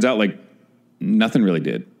 And it turns out nothing really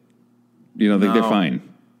did. They're fine.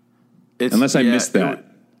 Unless I missed that.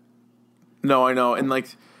 No, I know. And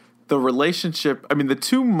the relationship, the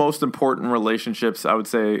two most important relationships I would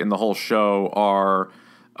say in the whole show are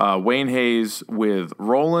Wayne Hayes with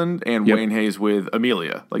Roland and Wayne Hayes with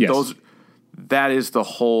Amelia. Those. That is the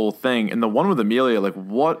whole thing. And the one with Amelia,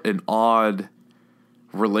 what an odd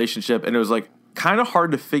relationship. And it was kind of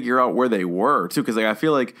hard to figure out where they were too, because I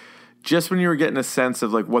feel just when you were getting a sense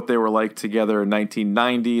of what they were like together in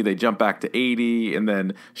 1990, they jump back to 80, and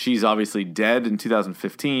then she's obviously dead in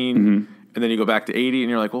 2015, and then you go back to 80, and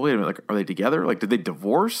you're well, wait a minute, are they together? Did they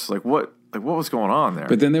divorce? What was going on there?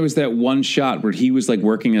 But then there was that one shot where he was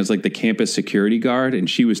working as the campus security guard, and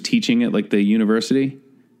she was teaching at the university.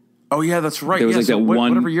 Oh yeah, that's right. There was yeah, like so that one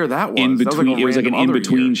whatever year that was. in That was between. a It was like an random in other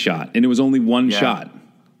between year. shot, and it was only one Yeah. shot.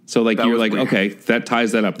 So like That you're was like, weird. okay, that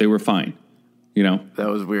ties that up. They were fine. You know, That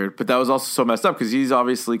was weird, but that was also so messed up because he's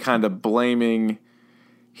obviously kind of blaming.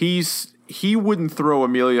 He wouldn't throw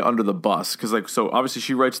Amelia under the bus because so obviously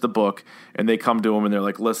she writes the book and they come to him and they're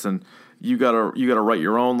like, listen, you gotta write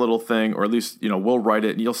your own little thing, or at least we'll write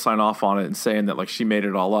it and you'll sign off on it and saying that she made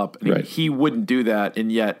it all up. And Right. he wouldn't do that, and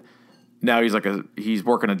yet now he's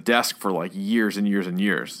working a desk for years and years and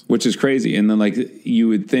years. which is crazy. And then you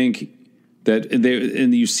would think that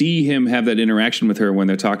and you see him have that interaction with her when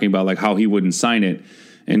they're talking about how he wouldn't sign it,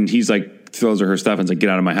 and he's throws her stuff and is like, get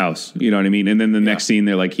out of my house. You know what I mean? And then the next scene,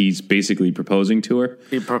 they're he's basically proposing to her.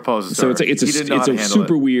 He proposes. So to her. it's a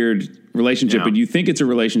super weird relationship, Yeah. but you think it's a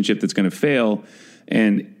relationship that's going to fail,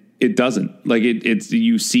 and it doesn't. It's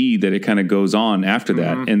you see that it kind of goes on after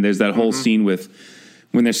that, and there's that whole scene with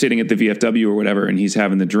when they're sitting at the VFW or whatever, and he's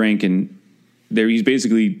having the drink, and he's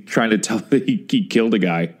basically trying to tell that he killed a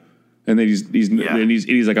guy, and then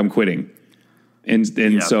he's like, I'm quitting, and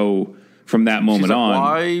so. From that moment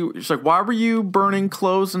on, she's like, why were you burning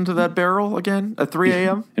clothes into that barrel again at 3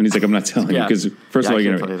 a.m.? And he's like, I'm not telling you because first of all, I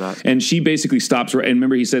you're can't tell you that. And she basically stops. And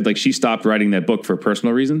remember, he said she stopped writing that book for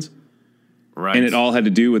personal reasons, Right. and it all had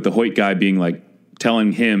to do with the Hoyt guy being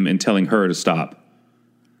telling him and telling her to stop.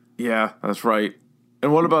 Yeah, that's right.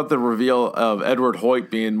 And what about the reveal of Edward Hoyt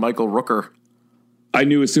being Michael Rooker? I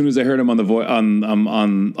knew as soon as I heard him on the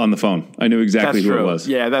on the phone. I knew exactly That's who true. it was.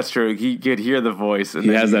 Yeah, that's true. He could hear the voice. And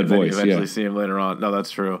He then has that then voice, You eventually yeah. see him later on. No, that's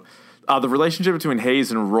true. The relationship between Hayes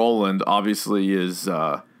and Roland obviously is,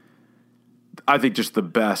 I think, just the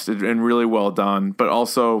best and really well done. But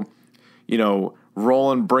also,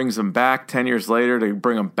 Roland brings him back 10 years later to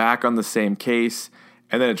bring him back on the same case.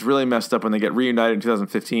 And then it's really messed up when they get reunited in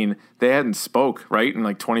 2015. They hadn't spoke, right,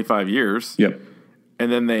 in 25 years. Yep.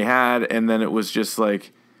 And then they had, and then it was just I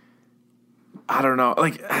don't know.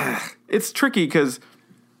 It's tricky because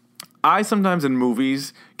I sometimes in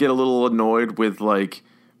movies get a little annoyed with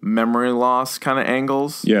memory loss kind of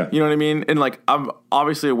angles. Yeah. You know what I mean? And I'm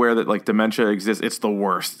obviously aware that dementia exists. It's the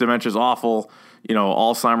worst. Dementia's awful.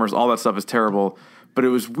 Alzheimer's, all that stuff is terrible. But it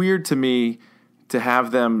was weird to me to have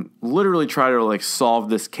them literally try to solve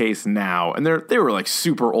this case now. And they were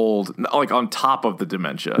super old, on top of the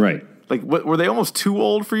dementia. Right. Were they almost too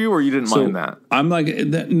old for you, or you didn't mind that? I'm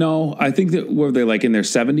no. I think that were they in their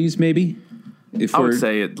 70s maybe? I would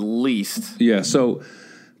say at least. Yeah. So,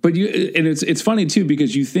 but it's funny too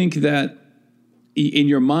because you think that in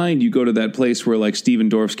your mind you go to that place where Steven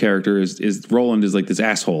Dorff's character is Roland is this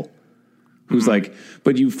asshole who's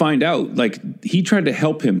but you find out he tried to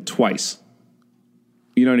help him twice.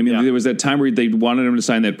 You know what I mean? Yeah. There was that time where they wanted him to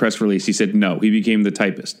sign that press release. He said no. He became the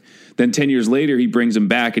typist. Then 10 years later, he brings him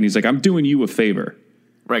back and he's like, I'm doing you a favor.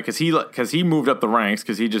 Right, because he moved up the ranks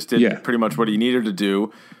because he just did pretty much what he needed to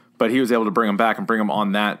do, but he was able to bring him back and bring him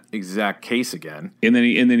on that exact case again. And then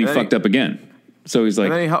he fucked up again. So he's like,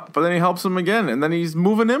 but then he helps him again, and then he's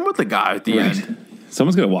moving in with the guy at the end.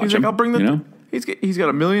 Someone's gonna watch He's him. I'll bring the. You know? He's got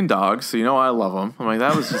 1 million dogs, so I love him. I'm like,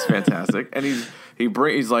 that was just fantastic. And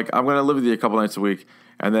he's like, I'm gonna live with you a couple nights a week,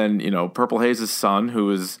 and then Purple Haze's son, who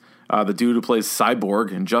is the dude who plays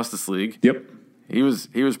Cyborg in Justice League. Yep. He was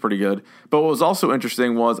pretty good. But what was also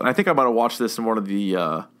interesting was, and I think I might have watched this in one of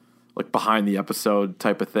the behind the episode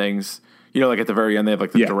type of things. At the very end they have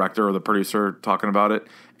the director or the producer talking about it,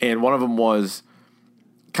 and one of them was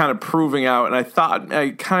kind of proving out, and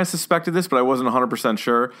I kind of suspected this, but I wasn't 100%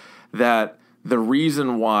 sure, that the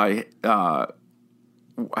reason why I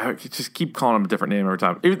just keep calling him a different name every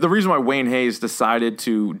time. The reason why Wayne Hayes decided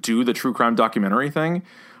to do the true crime documentary thing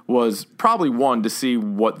was probably one, to see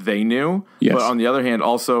what they knew, yes. But on the other hand,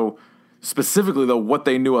 also specifically though what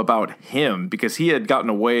they knew about him, because he had gotten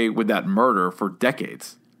away with that murder for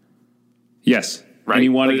decades. Yes. Right. And he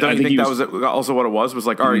wanted, don't you think that was also what it was? Was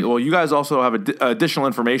all right, well, you guys also have additional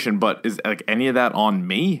information, but is any of that on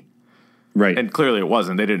me? Right. And clearly it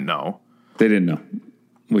wasn't. They didn't know. They didn't know,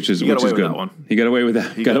 which is good. That one. He got away with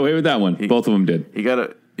that. Got away with that one. Both of them did.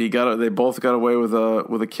 They both got away with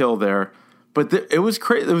a kill there. But it was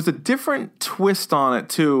crazy. There was a different twist on it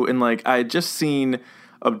too. And I had just seen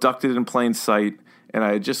Abducted in Plain Sight, and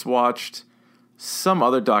I had just watched some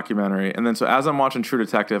other documentary. And then so as I'm watching True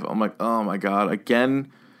Detective, I'm like, oh my God,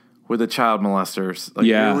 again with the child molesters.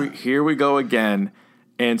 Here we go again.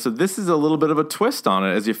 And so this is a little bit of a twist on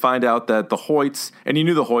it as you find out that the Hoyts, and you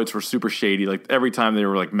knew the Hoyts were super shady, every time they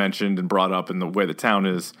were mentioned and brought up in the way the town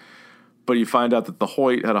is. But you find out that the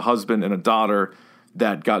Hoyt had a husband and a daughter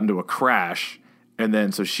that got into a crash, And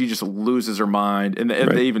then so she just loses her mind, and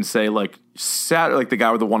they even say like sad, like the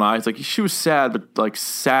guy with the one eye. It's like she was sad, but like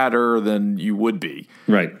sadder than you would be,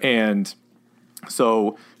 right? And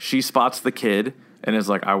so she spots the kid and is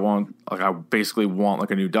like, I basically want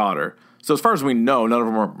like a new daughter. So as far as we know, none of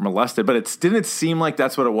them were molested, but it didn't seem like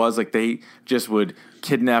that's what it was. Like they just would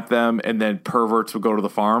kidnap them, and then perverts would go to the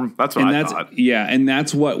farm. That's what I thought. Yeah, and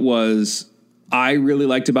that's what I really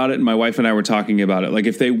liked about it, and my wife and I were talking about it. Like,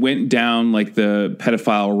 if they went down like the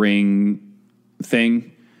pedophile ring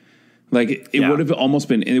thing, like it would have almost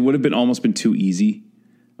been too easy.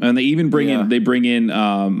 And they even bring in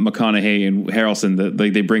McConaughey and Harrelson.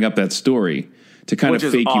 They bring up that story to kind of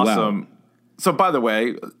fake you out. So, by the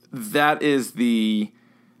way, that is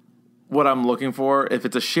what I'm looking for. If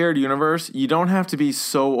it's a shared universe, you don't have to be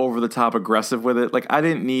so over the top aggressive with it. Like, I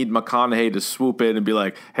didn't need McConaughey to swoop in and be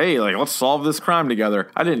like, hey, like, let's solve this crime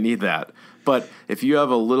together. I didn't need that. But if you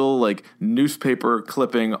have a little like newspaper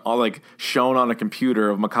clipping all like shown on a computer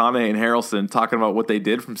of McConaughey and Harrelson talking about what they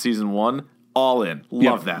did from season 1, all in.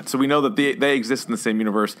 Love that. So we know that they exist in the same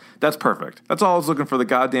universe. That's perfect. That's all I was looking for the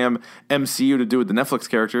goddamn MCU to do with the Netflix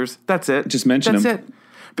characters. That's it. Just mention them. That's it.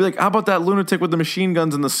 Be like, how about that lunatic with the machine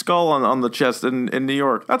guns and the skull on the chest in New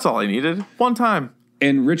York? That's all I needed. One time.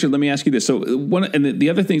 And Richard, let me ask you this. So the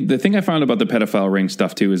other thing, the thing I found about the pedophile ring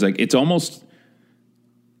stuff too is like it's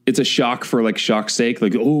a shock for like shock's sake.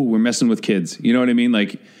 Like, oh, we're messing with kids. You know what I mean?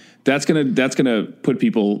 Like that's gonna put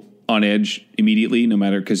people on edge immediately, no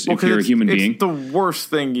matter if you're a human being. It's the worst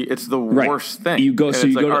thing. It's the worst thing. You go. And so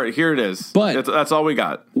you go. All right, here it is. But that's all we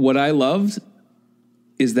got. What I loved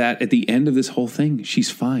is that at the end of this whole thing,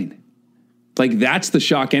 she's fine. Like, that's the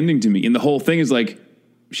shock ending to me. And the whole thing is like,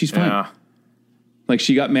 she's fine. Yeah. Like,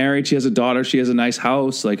 she got married. She has a daughter. She has a nice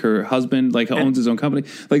house. Like, her husband owns his own company.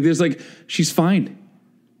 Like, there's like, she's fine.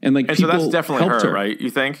 And like, people so that's definitely helped her, right? You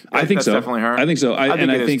think? I think that's so. Definitely her. I think so. I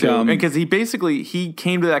think because he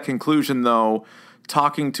came to that conclusion though,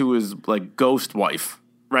 talking to his like ghost wife,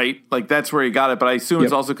 right? Like that's where he got it. But I assume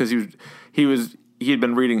it's also because he had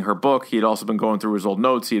been reading her book. He had also been going through his old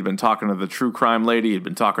notes. He had been talking to the true crime lady. He had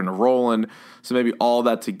been talking to Roland. So maybe all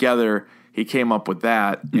that together, he came up with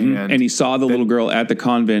that. Mm-hmm. And he saw the little girl at the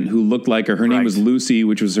convent who looked like her. Her name was Lucy,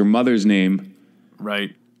 which was her mother's name.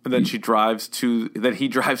 Right. And then he drives to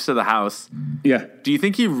the house. Yeah. Do you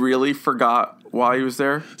think he really forgot why he was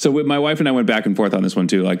there? So my wife and I went back and forth on this one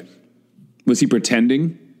too. Like, was he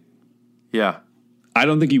pretending? Yeah. I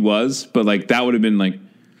don't think he was, but like that would have been like,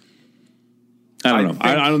 I don't know.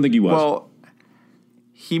 I don't think he was. Well,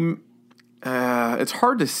 it's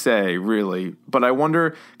hard to say really, but I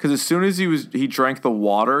wonder because as soon as he drank the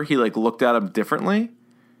water, he like looked at him differently.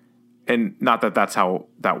 And not that that's how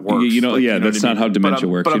that works. You know, that's not how dementia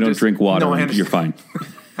works. You don't drink water, and you're fine.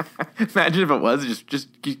 Imagine if it was just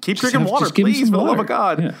keep drinking water, please, for the love of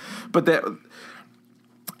God. Yeah. But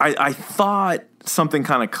I thought something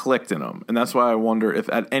kind of clicked in him, and that's why I wonder if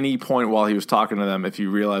at any point while he was talking to them, if he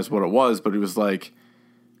realized what it was. But he was like,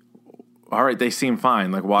 "All right, they seem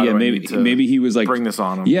fine. Like, why do I need to maybe he was like bring this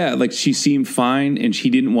on him?" Yeah, like she seemed fine, and she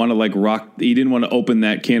didn't want to like rock. He didn't want to open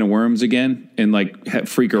that can of worms again and like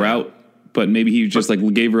freak her out. But maybe he just like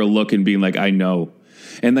gave her a look and being like, "I know."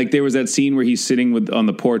 And like there was that scene where he's sitting on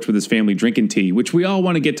the porch with his family drinking tea, which we all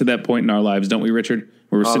want to get to that point in our lives, don't we, Richard?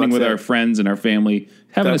 Where we're sitting with our friends and our family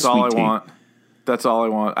having a sweet tea. That's all I want. That's all I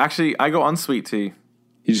want. Actually, I go unsweet tea.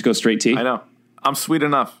 You just go straight tea? I know. I'm sweet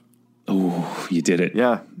enough. Oh, you did it.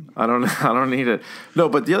 Yeah. I don't need it. No,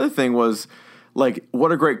 but the other thing was like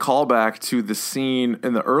what a great callback to the scene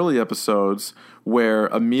in the early episodes where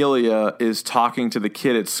Amelia is talking to the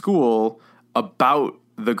kid at school about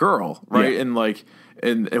the girl, right? Yeah.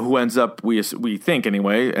 And who ends up, we think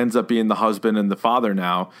anyway, ends up being the husband and the father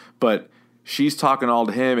now. But she's talking all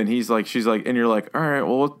to him, and she's like, and you're like, all right,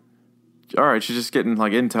 well, all right, she's just getting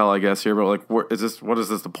like intel, I guess here. But like, what is this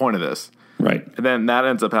the point of this? Right. And then that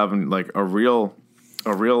ends up having like a real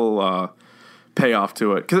payoff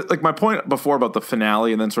to it. Because like my point before about the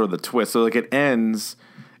finale and then sort of the twist. So like it ends,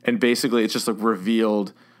 and basically it's just like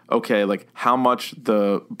revealed. Okay, like how much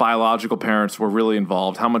the biological parents were really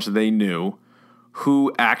involved, how much they knew,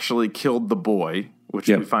 who actually killed the boy, which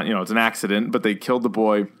we find, it's an accident, but they killed the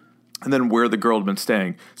boy, and then where the girl had been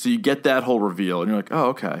staying. So you get that whole reveal, and you're like, oh,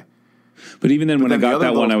 okay. But even then, when I got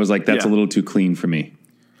that one, I was like, that's a little too clean for me.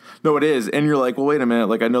 No, it is. And you're like, well, wait a minute.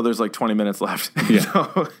 Like, I know there's like 20 minutes left.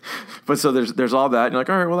 Yeah. But so there's all that. And you're like,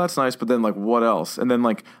 all right, well, that's nice. But then like, what else? And then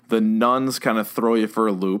like the nuns kind of throw you for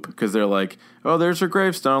a loop because they're like, oh, there's her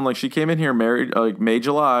gravestone. Like she came in here married, like May,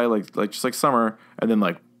 July, like just like summer. And then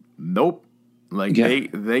like, nope. Like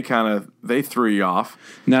they threw you off.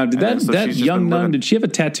 Now, did that young nun, did she have a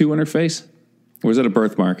tattoo on her face? Or was that a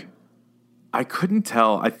birthmark? I couldn't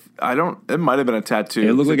tell. I don't. It might have been a tattoo.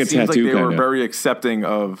 It looked like a seems tattoo. Like they were kinda. very accepting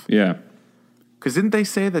of. Yeah. Because didn't they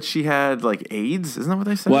say that she had like AIDS? Isn't that what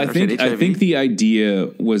they said? Well, Or she had I HIV? think the idea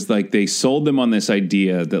was like they sold them on this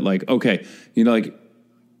idea that like, okay, like,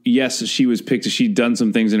 yes, she was picked. She'd done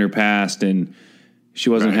some things in her past and she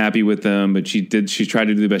wasn't happy with them, but she tried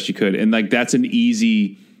to do the best she could. And like, that's an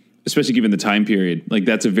easy, especially given the time period, like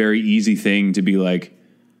that's a very easy thing to be like,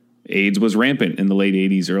 AIDS was rampant in the late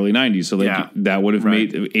 80s, early 90s. So like that would have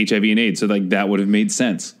made HIV and AIDS. So like that would have made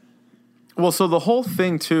sense. Well, so the whole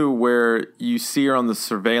thing too, where you see her on the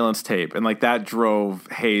surveillance tape, and like that drove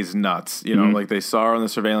Hayes nuts. You know, like they saw her on the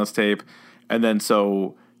surveillance tape, and then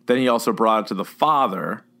he also brought it to the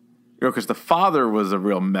father, because the father was a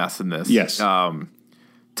real mess in this. Yes, Tom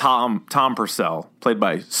Purcell, played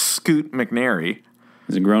by Scoot McNairy.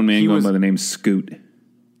 There's a grown man going by the name Scoot.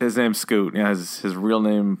 His name's Scoot. Yeah, his real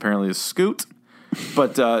name apparently is Scoot.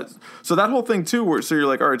 But so that whole thing too, where so you're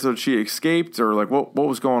like, all right, so she escaped, or like what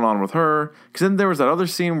was going on with her? Because then there was that other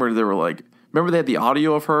scene where they were like, remember they had the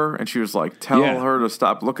audio of her, and she was like, tell her to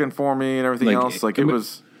stop looking for me and everything else. Like it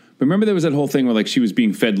was. Remember there was that whole thing where like she was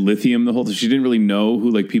being fed lithium the whole time. She didn't really know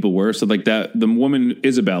who like people were. So like that the woman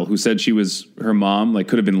Isabel who said she was her mom like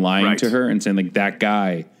could have been lying to her and saying like that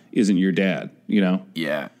guy isn't your dad. You know?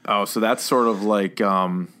 Yeah. Oh, so that's sort of like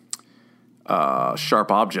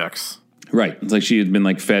Sharp Objects. Right. It's like she had been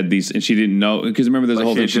like fed these and she didn't know, because remember there's a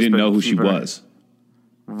whole thing, she didn't know who she was.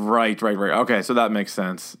 Right. Okay, so that makes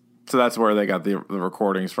sense. So that's where they got the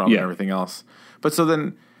recordings from and everything else. But so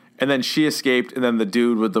then, and then she escaped, and then the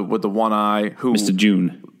dude with the one eye, who Mr.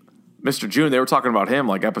 June, they were talking about him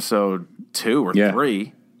like episode 2 or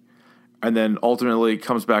 3, and then ultimately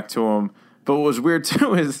comes back to him. But what was weird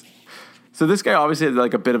too is, so this guy obviously had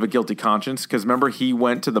like a bit of a guilty conscience, because remember he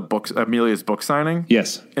went to the Amelia's book signing,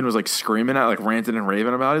 and was like screaming at, like ranting and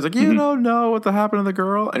raving about it. He's like, you don't know what happened to the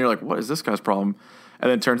girl, and you're like, what is this guy's problem?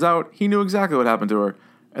 And then it turns out he knew exactly what happened to her,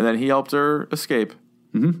 and then he helped her escape.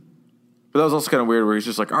 Mm-hmm. But that was also kind of weird, where he's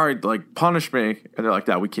just like, all right, like punish me, and they're like,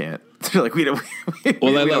 no, we can't. They're like, we don't.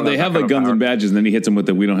 Well, they have like guns and badges, and then he hits them with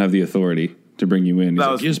the "we don't have the authority to bring you in."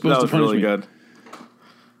 You're supposed to punish really me. Good.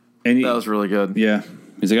 And that was really good. Yeah.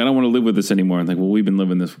 He's like, I don't want to live with this anymore. I'm like, well, we've been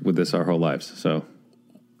living with this our whole lives. So,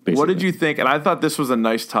 basically. What did you think? And I thought this was a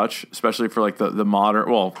nice touch, especially for like the modern,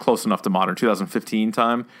 well, close enough to modern 2015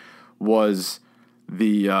 time, was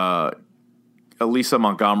the Elisa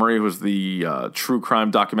Montgomery, who was the true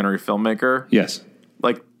crime documentary filmmaker. Yes.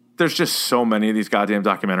 Like, there's just so many of these goddamn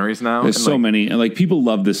documentaries now. There's so many. And like, people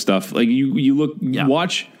love this stuff. Like,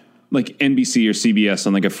 watch like NBC or CBS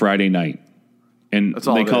on like a Friday night. And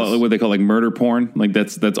they call it what they call like murder porn. Like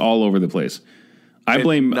that's all over the place. I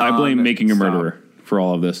blame Making a Murderer for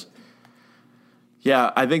all of this.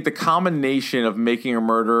 Yeah, I think the combination of Making a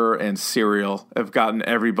Murderer and Serial have gotten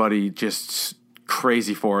everybody just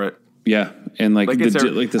crazy for it. Yeah, and like this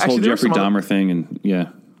whole Jeffrey Dahmer thing, and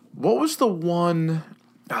what was the one?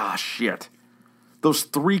 Ah, shit. Those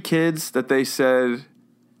 3 kids that they said,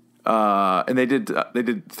 and they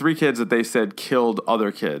did 3 kids that they said killed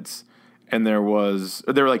other kids. And they were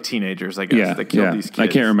like teenagers, I guess. They killed these kids. I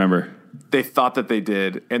can't remember. They thought that they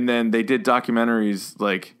did. And then they did documentaries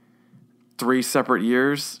like 3 separate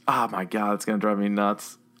years. Oh, my God. It's going to drive me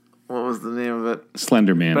nuts. What was the name of it?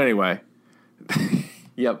 Slender Man. But anyway.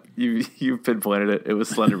 Yep. You pinpointed it. It was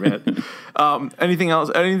Slender Man. Anything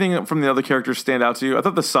else? Anything from the other characters stand out to you? I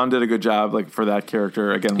thought the son did a good job, like for that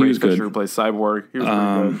character. Again, Ray Fisher, who plays Cyborg. He was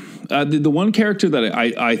really good. The one character that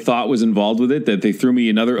I thought was involved with it, that they threw me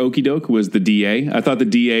another okie doke, was the DA. I thought the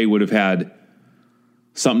DA would have had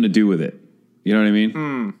something to do with it. You know what I mean?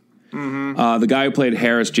 Mm-hmm. The guy who played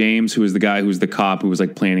Harris James, who was the guy who was the cop who was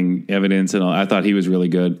like planning evidence and all, I thought he was really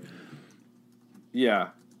good. Yeah.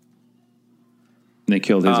 And they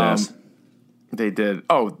killed his ass. They did.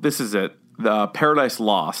 Oh, this is it. The Paradise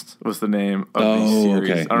Lost was the name of the series.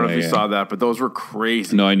 Okay. I don't know if you saw that, but those were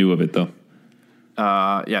crazy. No, I knew of it though.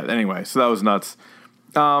 Anyway, so that was nuts.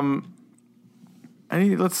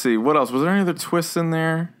 Let's see. What else? Was there any other twists in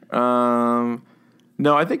there?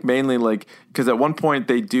 No, I think mainly like, because at one point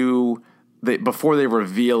before they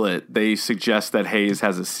reveal it, they suggest that Hayes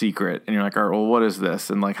has a secret. And you're like, all right, well, what is this?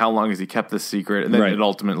 And like, how long has he kept this secret? And then it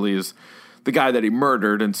ultimately is the guy that he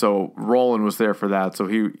murdered, and so Roland was there for that, so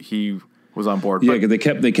he was on board. Yeah, because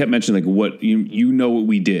they kept mentioning like what you know what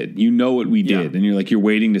we did, and you're like you're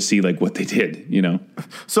waiting to see like what they did, you know.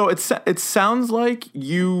 So it sounds like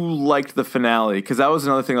you liked the finale, because that was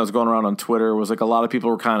another thing that was going around on Twitter, was like a lot of people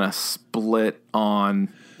were kind of split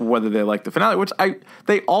on whether they like the finale, which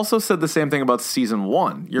they also said the same thing about season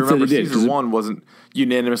 1. You remember season 1 wasn't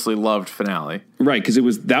unanimously loved finale. Right,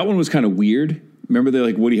 because that one was kind of weird. Remember they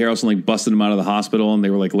like Woody Harrelson like busted him out of the hospital and they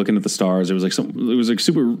were like looking at the stars. It was like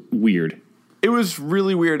super weird. It was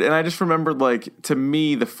really weird, and I just remembered, like, to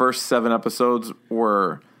me, the first 7 episodes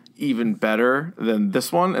were even better than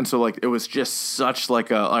this one, and so, like, it was just such,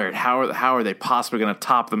 like, all right, how are they possibly going to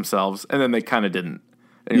top themselves? And then they kind of didn't.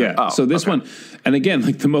 And yeah, like, so this one, and again,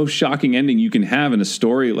 like, the most shocking ending you can have in a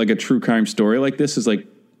story, like a true crime story like this, is, like,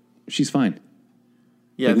 she's fine.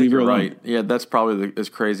 Yeah, like, I think leave her you're alone. right. Yeah, that's probably as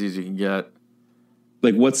crazy as you can get.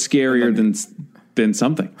 Like, what's scarier than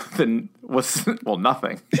something? Then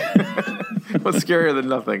nothing. What's scarier than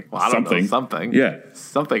nothing? Well, I don't know. Something. Yeah.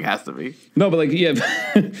 Something has to be. No, but like, yeah.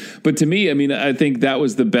 But to me, I mean, I think that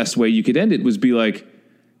was the best way you could end it, was be like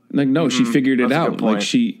no, she figured it out. Like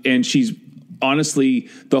she's honestly,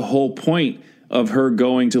 the whole point of her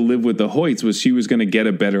going to live with the Hoyts was she was going to get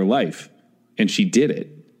a better life. And she did it.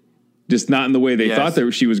 Just not in the way they thought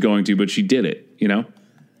that she was going to, but she did it, you know?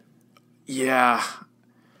 Yeah.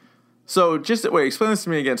 So just wait, explain this to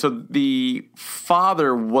me again. So the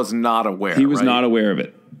father was not aware. He was not aware of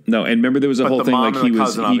it. No, and remember there was a whole thing like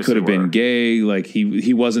he could have been gay, like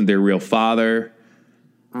he wasn't their real father.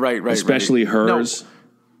 Right. Especially hers.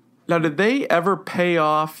 Now, did they ever pay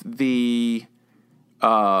off the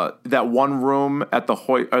that one room at the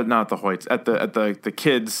not the Hoyts, at the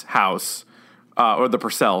kids' house or the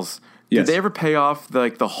Purcells? Yes. Did they ever pay off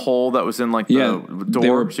the hole that was in the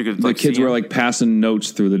door? So you could, the kids were like passing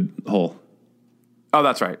notes through the hole. Oh,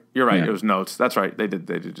 that's right. You're right. Yeah. It was notes. That's right. They did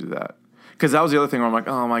do that. Because that was the other thing where I'm like,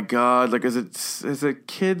 oh my god, like is it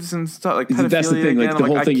kids and stuff, like pedophilia? That's the thing. Again? Like the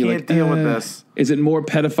whole thing, you're like, deal with this. Is it more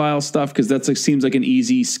pedophile stuff? Because that's like seems like an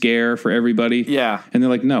easy scare for everybody. Yeah, and they're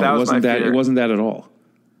like, no, it wasn't that. It wasn't that at all.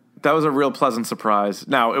 That was a real pleasant surprise.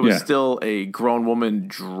 Now it was still a grown woman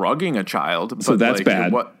drugging a child, so that's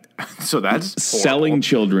bad. So that's selling horrible.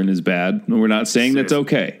 Children is bad. We're not saying that's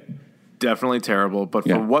okay. Definitely terrible. But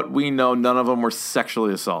for what we know, none of them were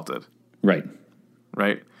sexually assaulted. Right.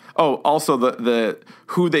 Oh, also the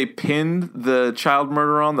who they pinned the child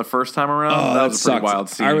murder on the first time around. Oh, that was a pretty wild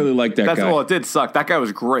scene. I really liked that guy. Well, it did suck. That guy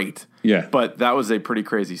was great. Yeah. But that was a pretty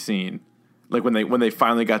crazy scene. Like when they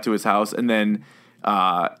finally got to his house and then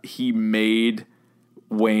he made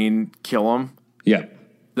Wayne kill him. Yeah.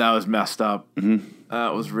 That was messed up. Mm-hmm.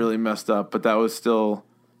 That was really messed up. But that was still,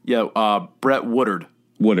 Brett Woodard.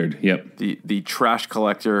 Woodard, yep. The trash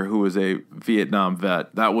collector who was a Vietnam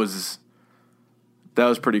vet. That was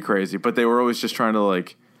pretty crazy. But they were always just trying to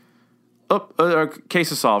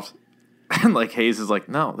case is solved. And Hayes is like,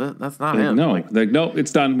 no, that's not him. No, no,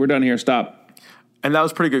 it's done. We're done here. Stop. And that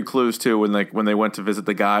was pretty good clues too when they went to visit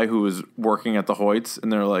the guy who was working at the Hoyts, and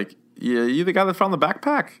they're like, yeah, you the guy that found the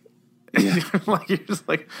backpack? Yeah. You're just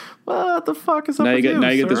like, what the fuck is up with you? Now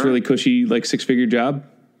you get this really cushy 6-figure job.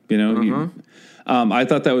 You know, Mm-hmm. I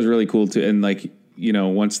thought that was really cool too. And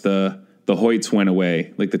once the Hoyts went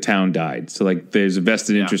away, the town died. So there's a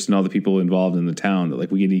vested interest in all the people involved in the town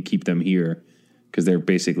that we need to keep them here because they're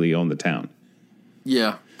basically own the town.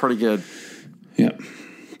 Yeah, pretty good. Yeah,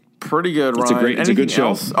 pretty good. Ryan. It's a good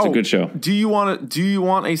show. It's a good show. Do you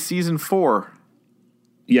want a season 4?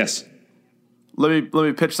 Yes. Let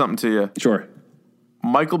me pitch something to you. Sure.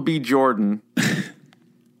 Michael B. Jordan,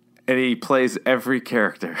 and he plays every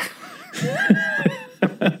character.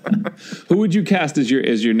 Who would you cast as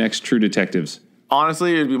your next True Detectives?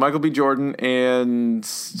 Honestly, it'd be Michael B. Jordan, and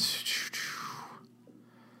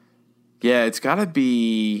it's got to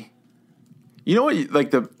be. You know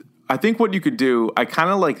what? I think what you could do. I kind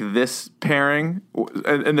of like this pairing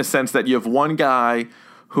in the sense that you have one guy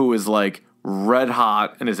who is red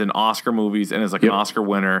hot and is in Oscar movies and is an Oscar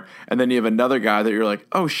winner, and then you have another guy that you're like,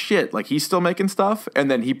 oh shit, he's still making stuff, and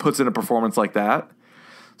then he puts in a performance like that.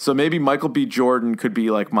 So maybe Michael B. Jordan could be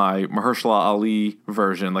my Mahershala Ali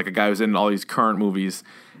version, a guy who's in all these current movies,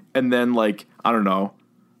 and then I don't know,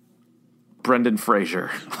 Brendan Fraser,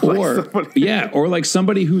 or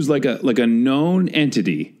somebody who's a known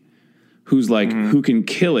entity, who's who can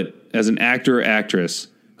kill it as an actor or actress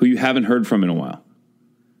who you haven't heard from in a while.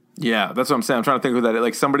 Yeah, that's what I'm saying. I'm trying to think of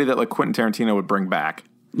that. Somebody that Quentin Tarantino would bring back.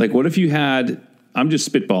 What if you had? I'm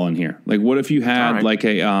just spitballing here. What if you had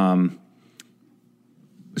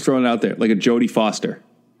throwing it out there, a Jodie Foster?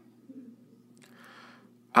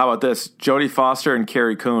 How about this? Jodie Foster and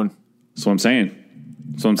Carrie Coon. That's what I'm saying.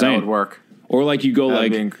 That would work. Or you go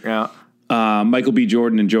Michael B.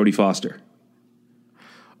 Jordan and Jodie Foster.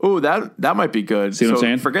 Oh, that might be good. See what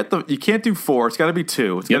I'm saying? You can't do 4. It's got to be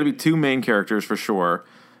 2. It's got to be 2 main characters for sure.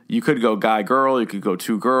 You could go guy girl. You could go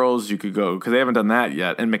two girls. You could go because they haven't done that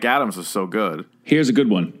yet. And McAdams was so good. Here's a good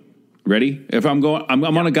one. Ready? If I'm going, I'm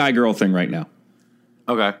on a guy girl thing right now.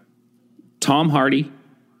 Okay. Tom Hardy,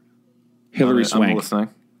 Hilary Swank. I'm listening.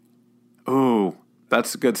 Ooh,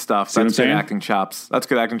 that's good stuff. See That's what I'm good saying? acting chops. That's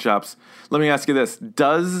good acting chops. Let me ask you this: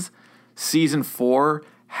 does season 4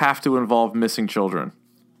 have to involve missing children?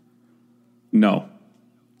 No.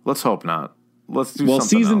 Let's hope not. Let's do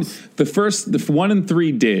something else. The 1 and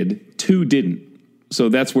 3 did, 2 didn't. So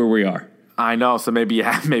that's where we are. I know. So maybe you do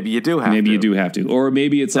have to. Maybe you do have to, or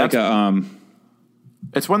maybe it's like a.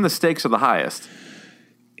 It's when the stakes are the highest.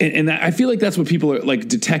 And I feel like that's what people are like.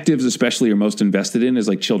 Detectives, especially, are most invested in is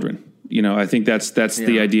like children. You know, I think that's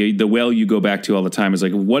the idea. The well you go back to all the time is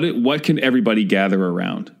like what can everybody gather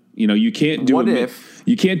around? You know, you can't do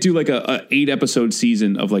you can't do like a 8-episode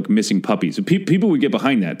season of like missing puppies. People would get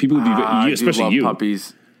behind that. People would be especially you.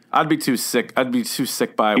 Puppies. I'd be too sick. I'd be too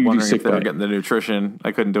sick by it, wondering if they were getting the nutrition.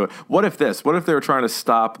 I couldn't do it. What if this? What if they were trying to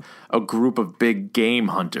stop a group of big game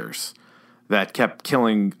hunters that kept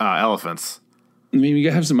killing elephants? I mean,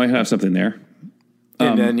 you might have something there.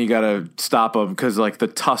 And then you got to stop them because like the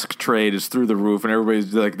tusk trade is through the roof and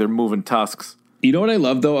everybody's like, they're moving tusks. You know what I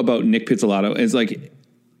love though about Nick Pizzolatto is like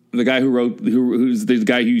the guy who's the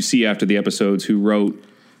guy who you see after the episodes who wrote,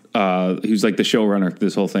 who's like the showrunner,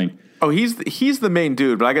 this whole thing. Oh, he's the main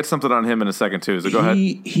dude, but I got something on him in a second too. So go ahead.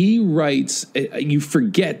 He writes. You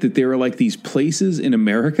forget that there are like these places in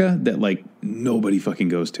America that like nobody fucking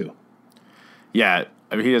goes to. Yeah,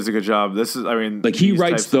 I mean he does a good job. Like he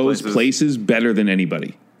writes those places better than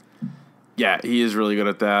anybody. Yeah, he is really good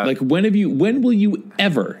at that. Like when will you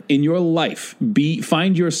ever in your life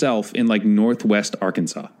find yourself in like Northwest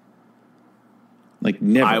Arkansas? Like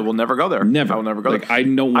never. I will never go there. Never. I will never go there. I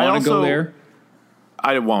don't want to go there.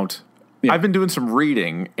 I won't. Yeah. I've been doing some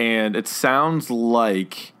reading, and it sounds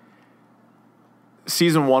like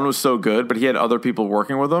season 1 was so good, but he had other people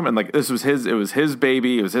working with him, and like it was his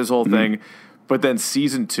baby, it was his whole thing. But then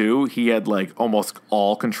season 2, he had like almost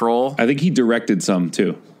all control. I think he directed some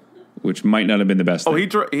too, which might not have been the best. Oh, he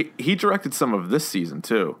directed some of this season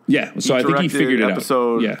too. Yeah, so I think he figured it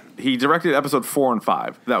out. Yeah, he directed episode 4 and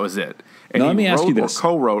 5. That was it. And now let me ask you this: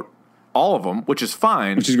 co-wrote all of them, which is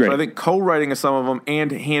fine. Which is great. But I think co-writing some of them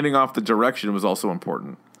and handing off the direction was also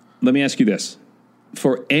important. Let me ask you this.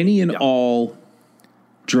 For any and all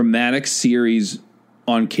dramatic series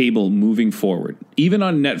on cable moving forward, even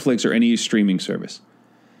on Netflix or any streaming service,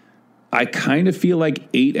 I kind of feel like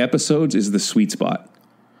 8 episodes is the sweet spot.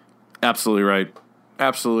 Absolutely right.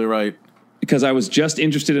 Absolutely right. Because I was just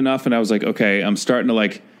interested enough and I was like, okay, I'm starting to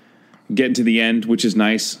like get into the end, which is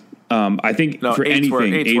nice. I think for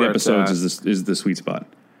anything, 8 episodes is the sweet spot.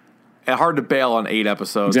 And hard to bail on 8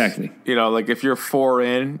 episodes. Exactly. You know, like if you're 4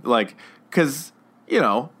 in, like, because, you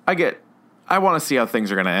know, I want to see how things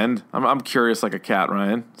are going to end. I'm curious like a cat,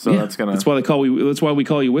 Ryan. So that's why we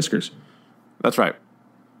call you Whiskers. That's right.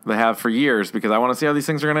 They have for years because I want to see how these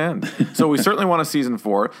things are going to end. So we certainly want a season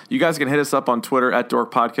 4. You guys can hit us up on Twitter at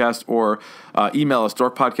Dork Podcast or email us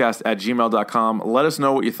dorkpodcast@gmail.com. Let us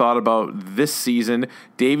know what you thought about this season.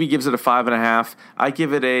 Davey gives it a 5.5. I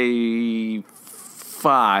give it a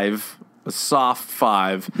 5, a soft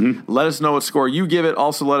 5. Mm-hmm. Let us know what score you give it.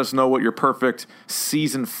 Also, let us know what your perfect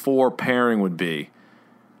season 4 pairing would be.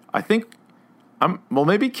 I think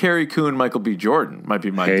maybe Carrie Coon, Michael B. Jordan might be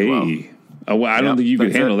my duo. I don't think you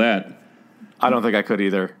could handle that. I don't think I could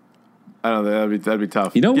either. I don't think that'd be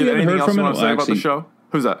tough. You know, we haven't heard from him about the show.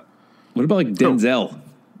 Who's that? What about like Denzel?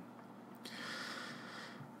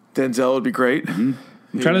 Denzel would be great. Mm-hmm.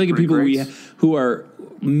 I'm trying to think of people who are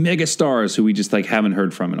mega stars who we just like haven't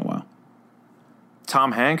heard from in a while.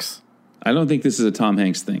 Tom Hanks. I don't think this is a Tom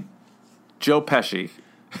Hanks thing. Joe Pesci.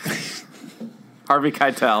 Harvey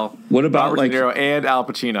Keitel. What about Robert De Niro and Al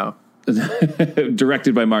Pacino?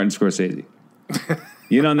 Directed by Martin Scorsese.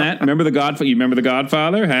 You in on that? Remember The Godfather? You remember The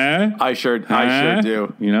Godfather? Huh? I sure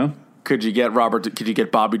do. You know? Could you get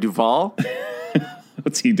Bobby Duvall?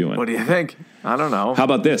 What's he doing? What do you think? I don't know. How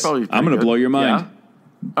about this? I'm going to blow your mind.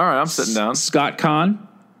 Yeah. All right, I'm sitting down. Scott Conn,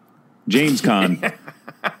 James Conn.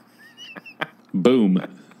 Boom.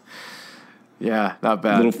 Yeah, not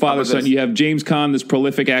bad. Little father son. You have James Conn, this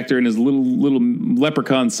prolific actor, and his little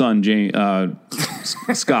leprechaun son,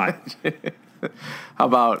 Scott. How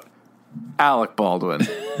about Alec Baldwin,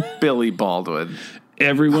 Billy Baldwin,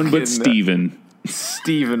 everyone but Steven.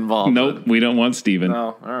 Stephen Baldwin. Nope, we don't want Steven.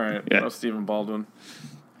 No, all right. Yeah. No Stephen Baldwin.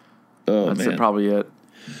 Oh, that's probably it.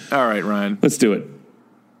 All right, Ryan. Let's do it.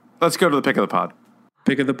 Let's go to the pick of the pod.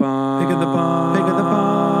 Pick of the pod. Pick of the pod. Pick of the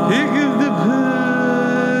pod. Pick of the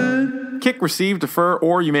pod. kick, receive, defer,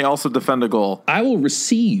 or you may also defend a goal. I will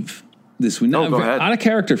receive this one. Go ahead. Out of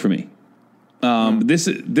character for me. This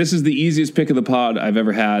is the easiest pick of the pod I've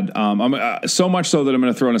ever had. I'm so much so that I'm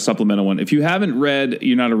going to throw in a supplemental one. If you haven't read,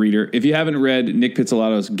 you're not a reader. If you haven't read Nick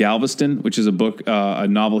Pizzolatto's Galveston, which is a book, a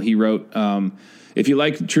novel he wrote. If you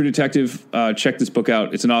like True Detective, check this book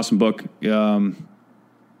out. It's an awesome book.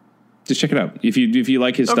 Just check it out. If you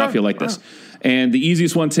like his stuff, you'll like this. And the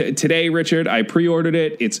easiest one today, Richard, I pre-ordered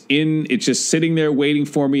it. It's just sitting there waiting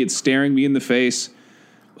for me. It's staring me in the face.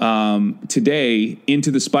 Today,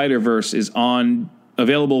 Into the Spider-Verse is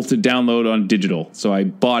available to download on digital. So I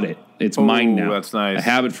bought it. It's mine now. That's nice. I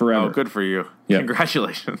have it forever. Oh, good for you. Yep.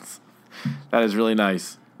 Congratulations. That is really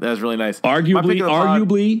nice.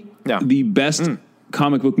 Arguably the best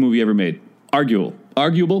comic book movie ever made.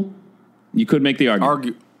 Arguable. You could make the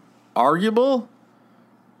argument. Arguable?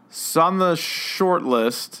 So on the short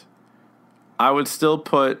list, I would still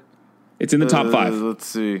put... It's in the top 5. Let's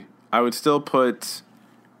see. I would still put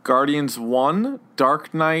Guardians 1,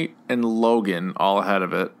 Dark Knight, and Logan all ahead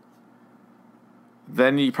of it.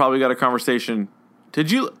 Then you probably got a conversation.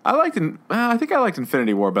 I think I liked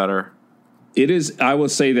Infinity War better. It is, I will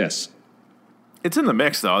say this. It's in the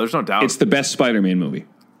mix, though. There's no doubt. It's the best Spider-Man movie.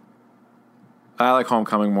 I like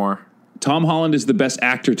Homecoming more. Tom Holland is the best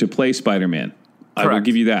actor to play Spider-Man. Correct. I will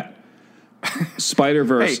give you that.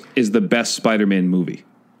 Spider-Verse is the best Spider-Man movie.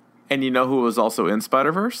 And you know who was also in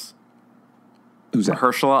Spider-Verse? Who's that?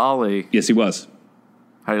 Mahershala Ali. Yes, he was.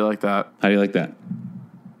 How do you like that?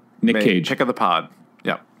 Nick Cage. Pick of the pod.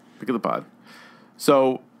 Yeah, pick of the pod.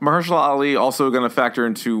 So Mahershala Ali also going to factor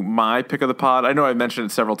into my pick of the pod. I know I mentioned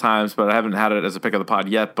it several times, but I haven't had it as a pick of the pod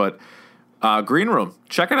yet. But Green Room,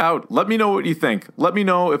 check it out. Let me know what you think. Let me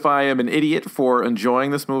know if I am an idiot for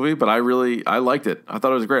enjoying this movie, but I liked it. I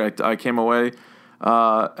thought it was great. I came away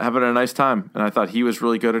having a nice time, and I thought he was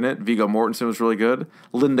really good in it. Viggo Mortensen was really good.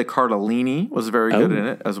 Linda Cardellini was very good in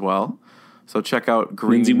it as well. So check out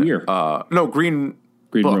Green. Lindsay Weir. Green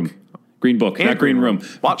Book. Room. Green Book, not Green Room.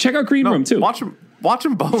 Check out Green Room too. Watch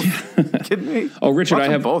them both. Kidding me? Oh, Richard,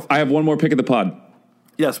 I have one more pick of the pod.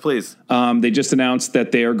 Yes, please. They just announced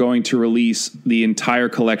that they are going to release the entire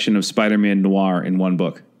collection of Spider-Man Noir in one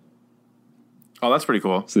book. Oh, that's pretty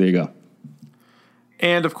cool. So there you go.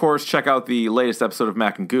 And, of course, check out the latest episode of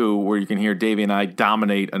Mac and Goo, where you can hear Davey and I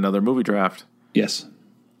dominate another movie draft. Yes.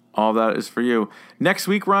 All that is for you. Next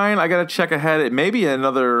week, Ryan, I got to check ahead. It may be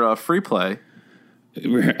another free play.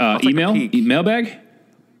 Mailbag?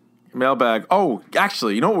 Mailbag. Oh,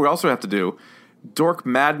 actually, you know what we also have to do? Dork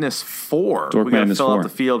Madness 4. We got to fill out the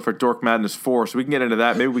field for Dork Madness 4, so we can get into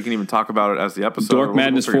that. Maybe we can even talk about it as the episode. Dork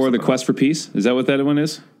Madness 4, The Quest for Peace? Is that what that one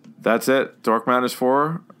is? That's it. Dork Madness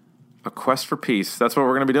 4, A Quest for Peace. That's what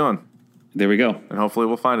we're going to be doing. There we go. And hopefully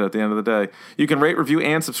we'll find it at the end of the day. You can rate, review,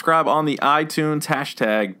 and subscribe on the iTunes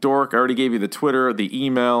hashtag Dork. I already gave you the Twitter, the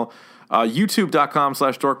email,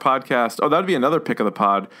 youtube.com/dorkpodcast. Oh, that'd be another pick of the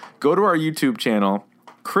pod. Go to our YouTube channel.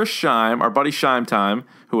 Chris Scheim, our buddy Scheim Time,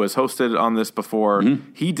 who has hosted on this before,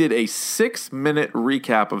 he did a 6-minute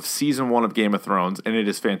recap of season 1 of Game of Thrones, and it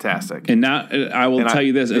is fantastic. And now I will tell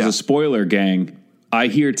you this as a spoiler, gang.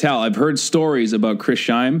 I've heard stories about Chris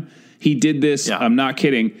Scheim. He did this, I'm not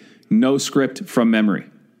kidding, no script from memory.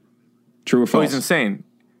 True or false? Oh, he's insane.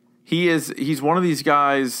 He's one of these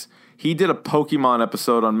guys. He did a Pokemon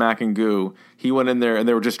episode on Mac and Goo. He went in there, and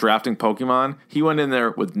they were just drafting Pokemon. He went in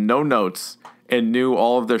there with no notes and knew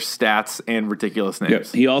all of their stats and ridiculous names. Yep.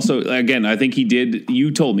 He also, again, I think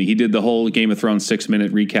you told me, he did the whole Game of Thrones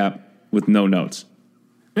 6-minute recap with no notes.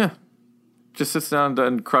 Yeah. Just sits down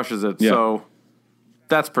and crushes it. Yep. So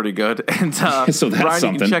that's pretty good. And so that's Ryan,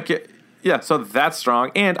 something. You can check it. Yeah, so that's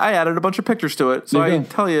strong. And I added a bunch of pictures to it. So I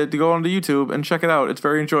tell you to go onto YouTube and check it out. It's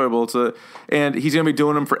very enjoyable. And he's going to be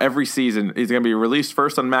doing them for every season. He's going to be released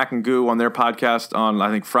first on Mac and Goo on their podcast on,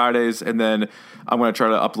 I think, Fridays. And then I'm going to try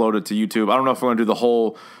to upload it to YouTube. I don't know if we're going to do the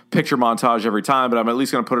whole picture montage every time, but I'm at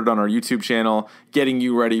least going to put it on our YouTube channel, getting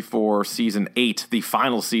you ready for Season 8, the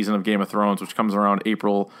final season of Game of Thrones, which comes around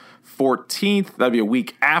April 14th. That'd be a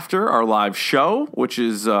week after our live show, which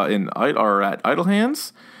is at Idle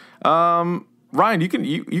Hands. Ryan,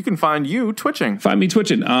 you can find you twitching. Find me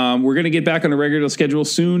twitching. We're going to get back on a regular schedule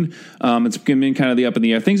soon. It's been kind of the up in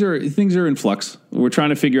the air. Things are in flux. We're trying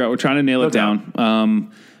to figure out. We're trying to nail it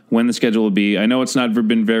down. When the schedule will be. I know it's not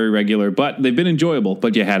been very regular, but they've been enjoyable.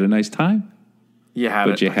 But you had a nice time. You had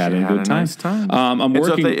a good time. Nice time. I'm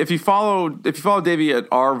working. So if you follow Davey at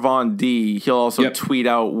rvond, he'll also tweet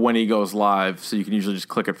out when he goes live, so you can usually just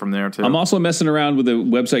click it from there too. I'm also messing around with a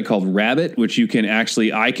website called Rabbit, which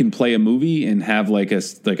I can play a movie and have like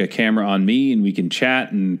a camera on me, and we can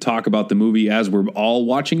chat and talk about the movie as we're all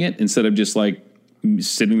watching it, instead of just like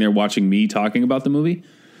sitting there watching me talking about the movie.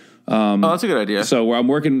 That's a good idea. So I'm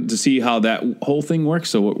working to see how that whole thing works.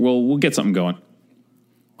 So we'll get something going.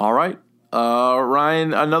 All right.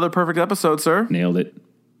 Ryan, another perfect episode, sir. Nailed it.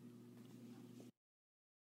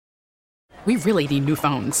 We really need new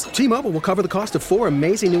phones. T-Mobile will cover the cost of 4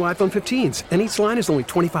 amazing new iPhone 15s, and each line is only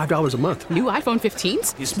 $25 a month. New iPhone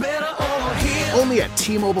 15s? It's better over here. Only at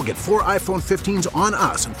T-Mobile, get 4 iPhone 15s on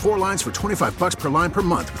us and 4 lines for $25 per line per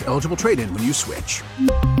month with eligible trade-in when you switch.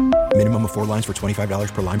 Minimum of 4 lines for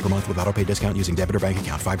 $25 per line per month with autopay discount using debit or bank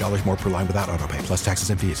account. $5 more per line without autopay, plus taxes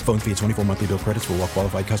and fees. Phone fee at 24 monthly bill credits for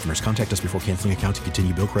well-qualified customers. Contact us before canceling account to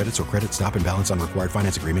continue bill credits or credit stop and balance on required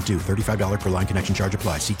finance agreement due. $35 per line connection charge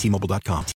applies. See T-Mobile.com.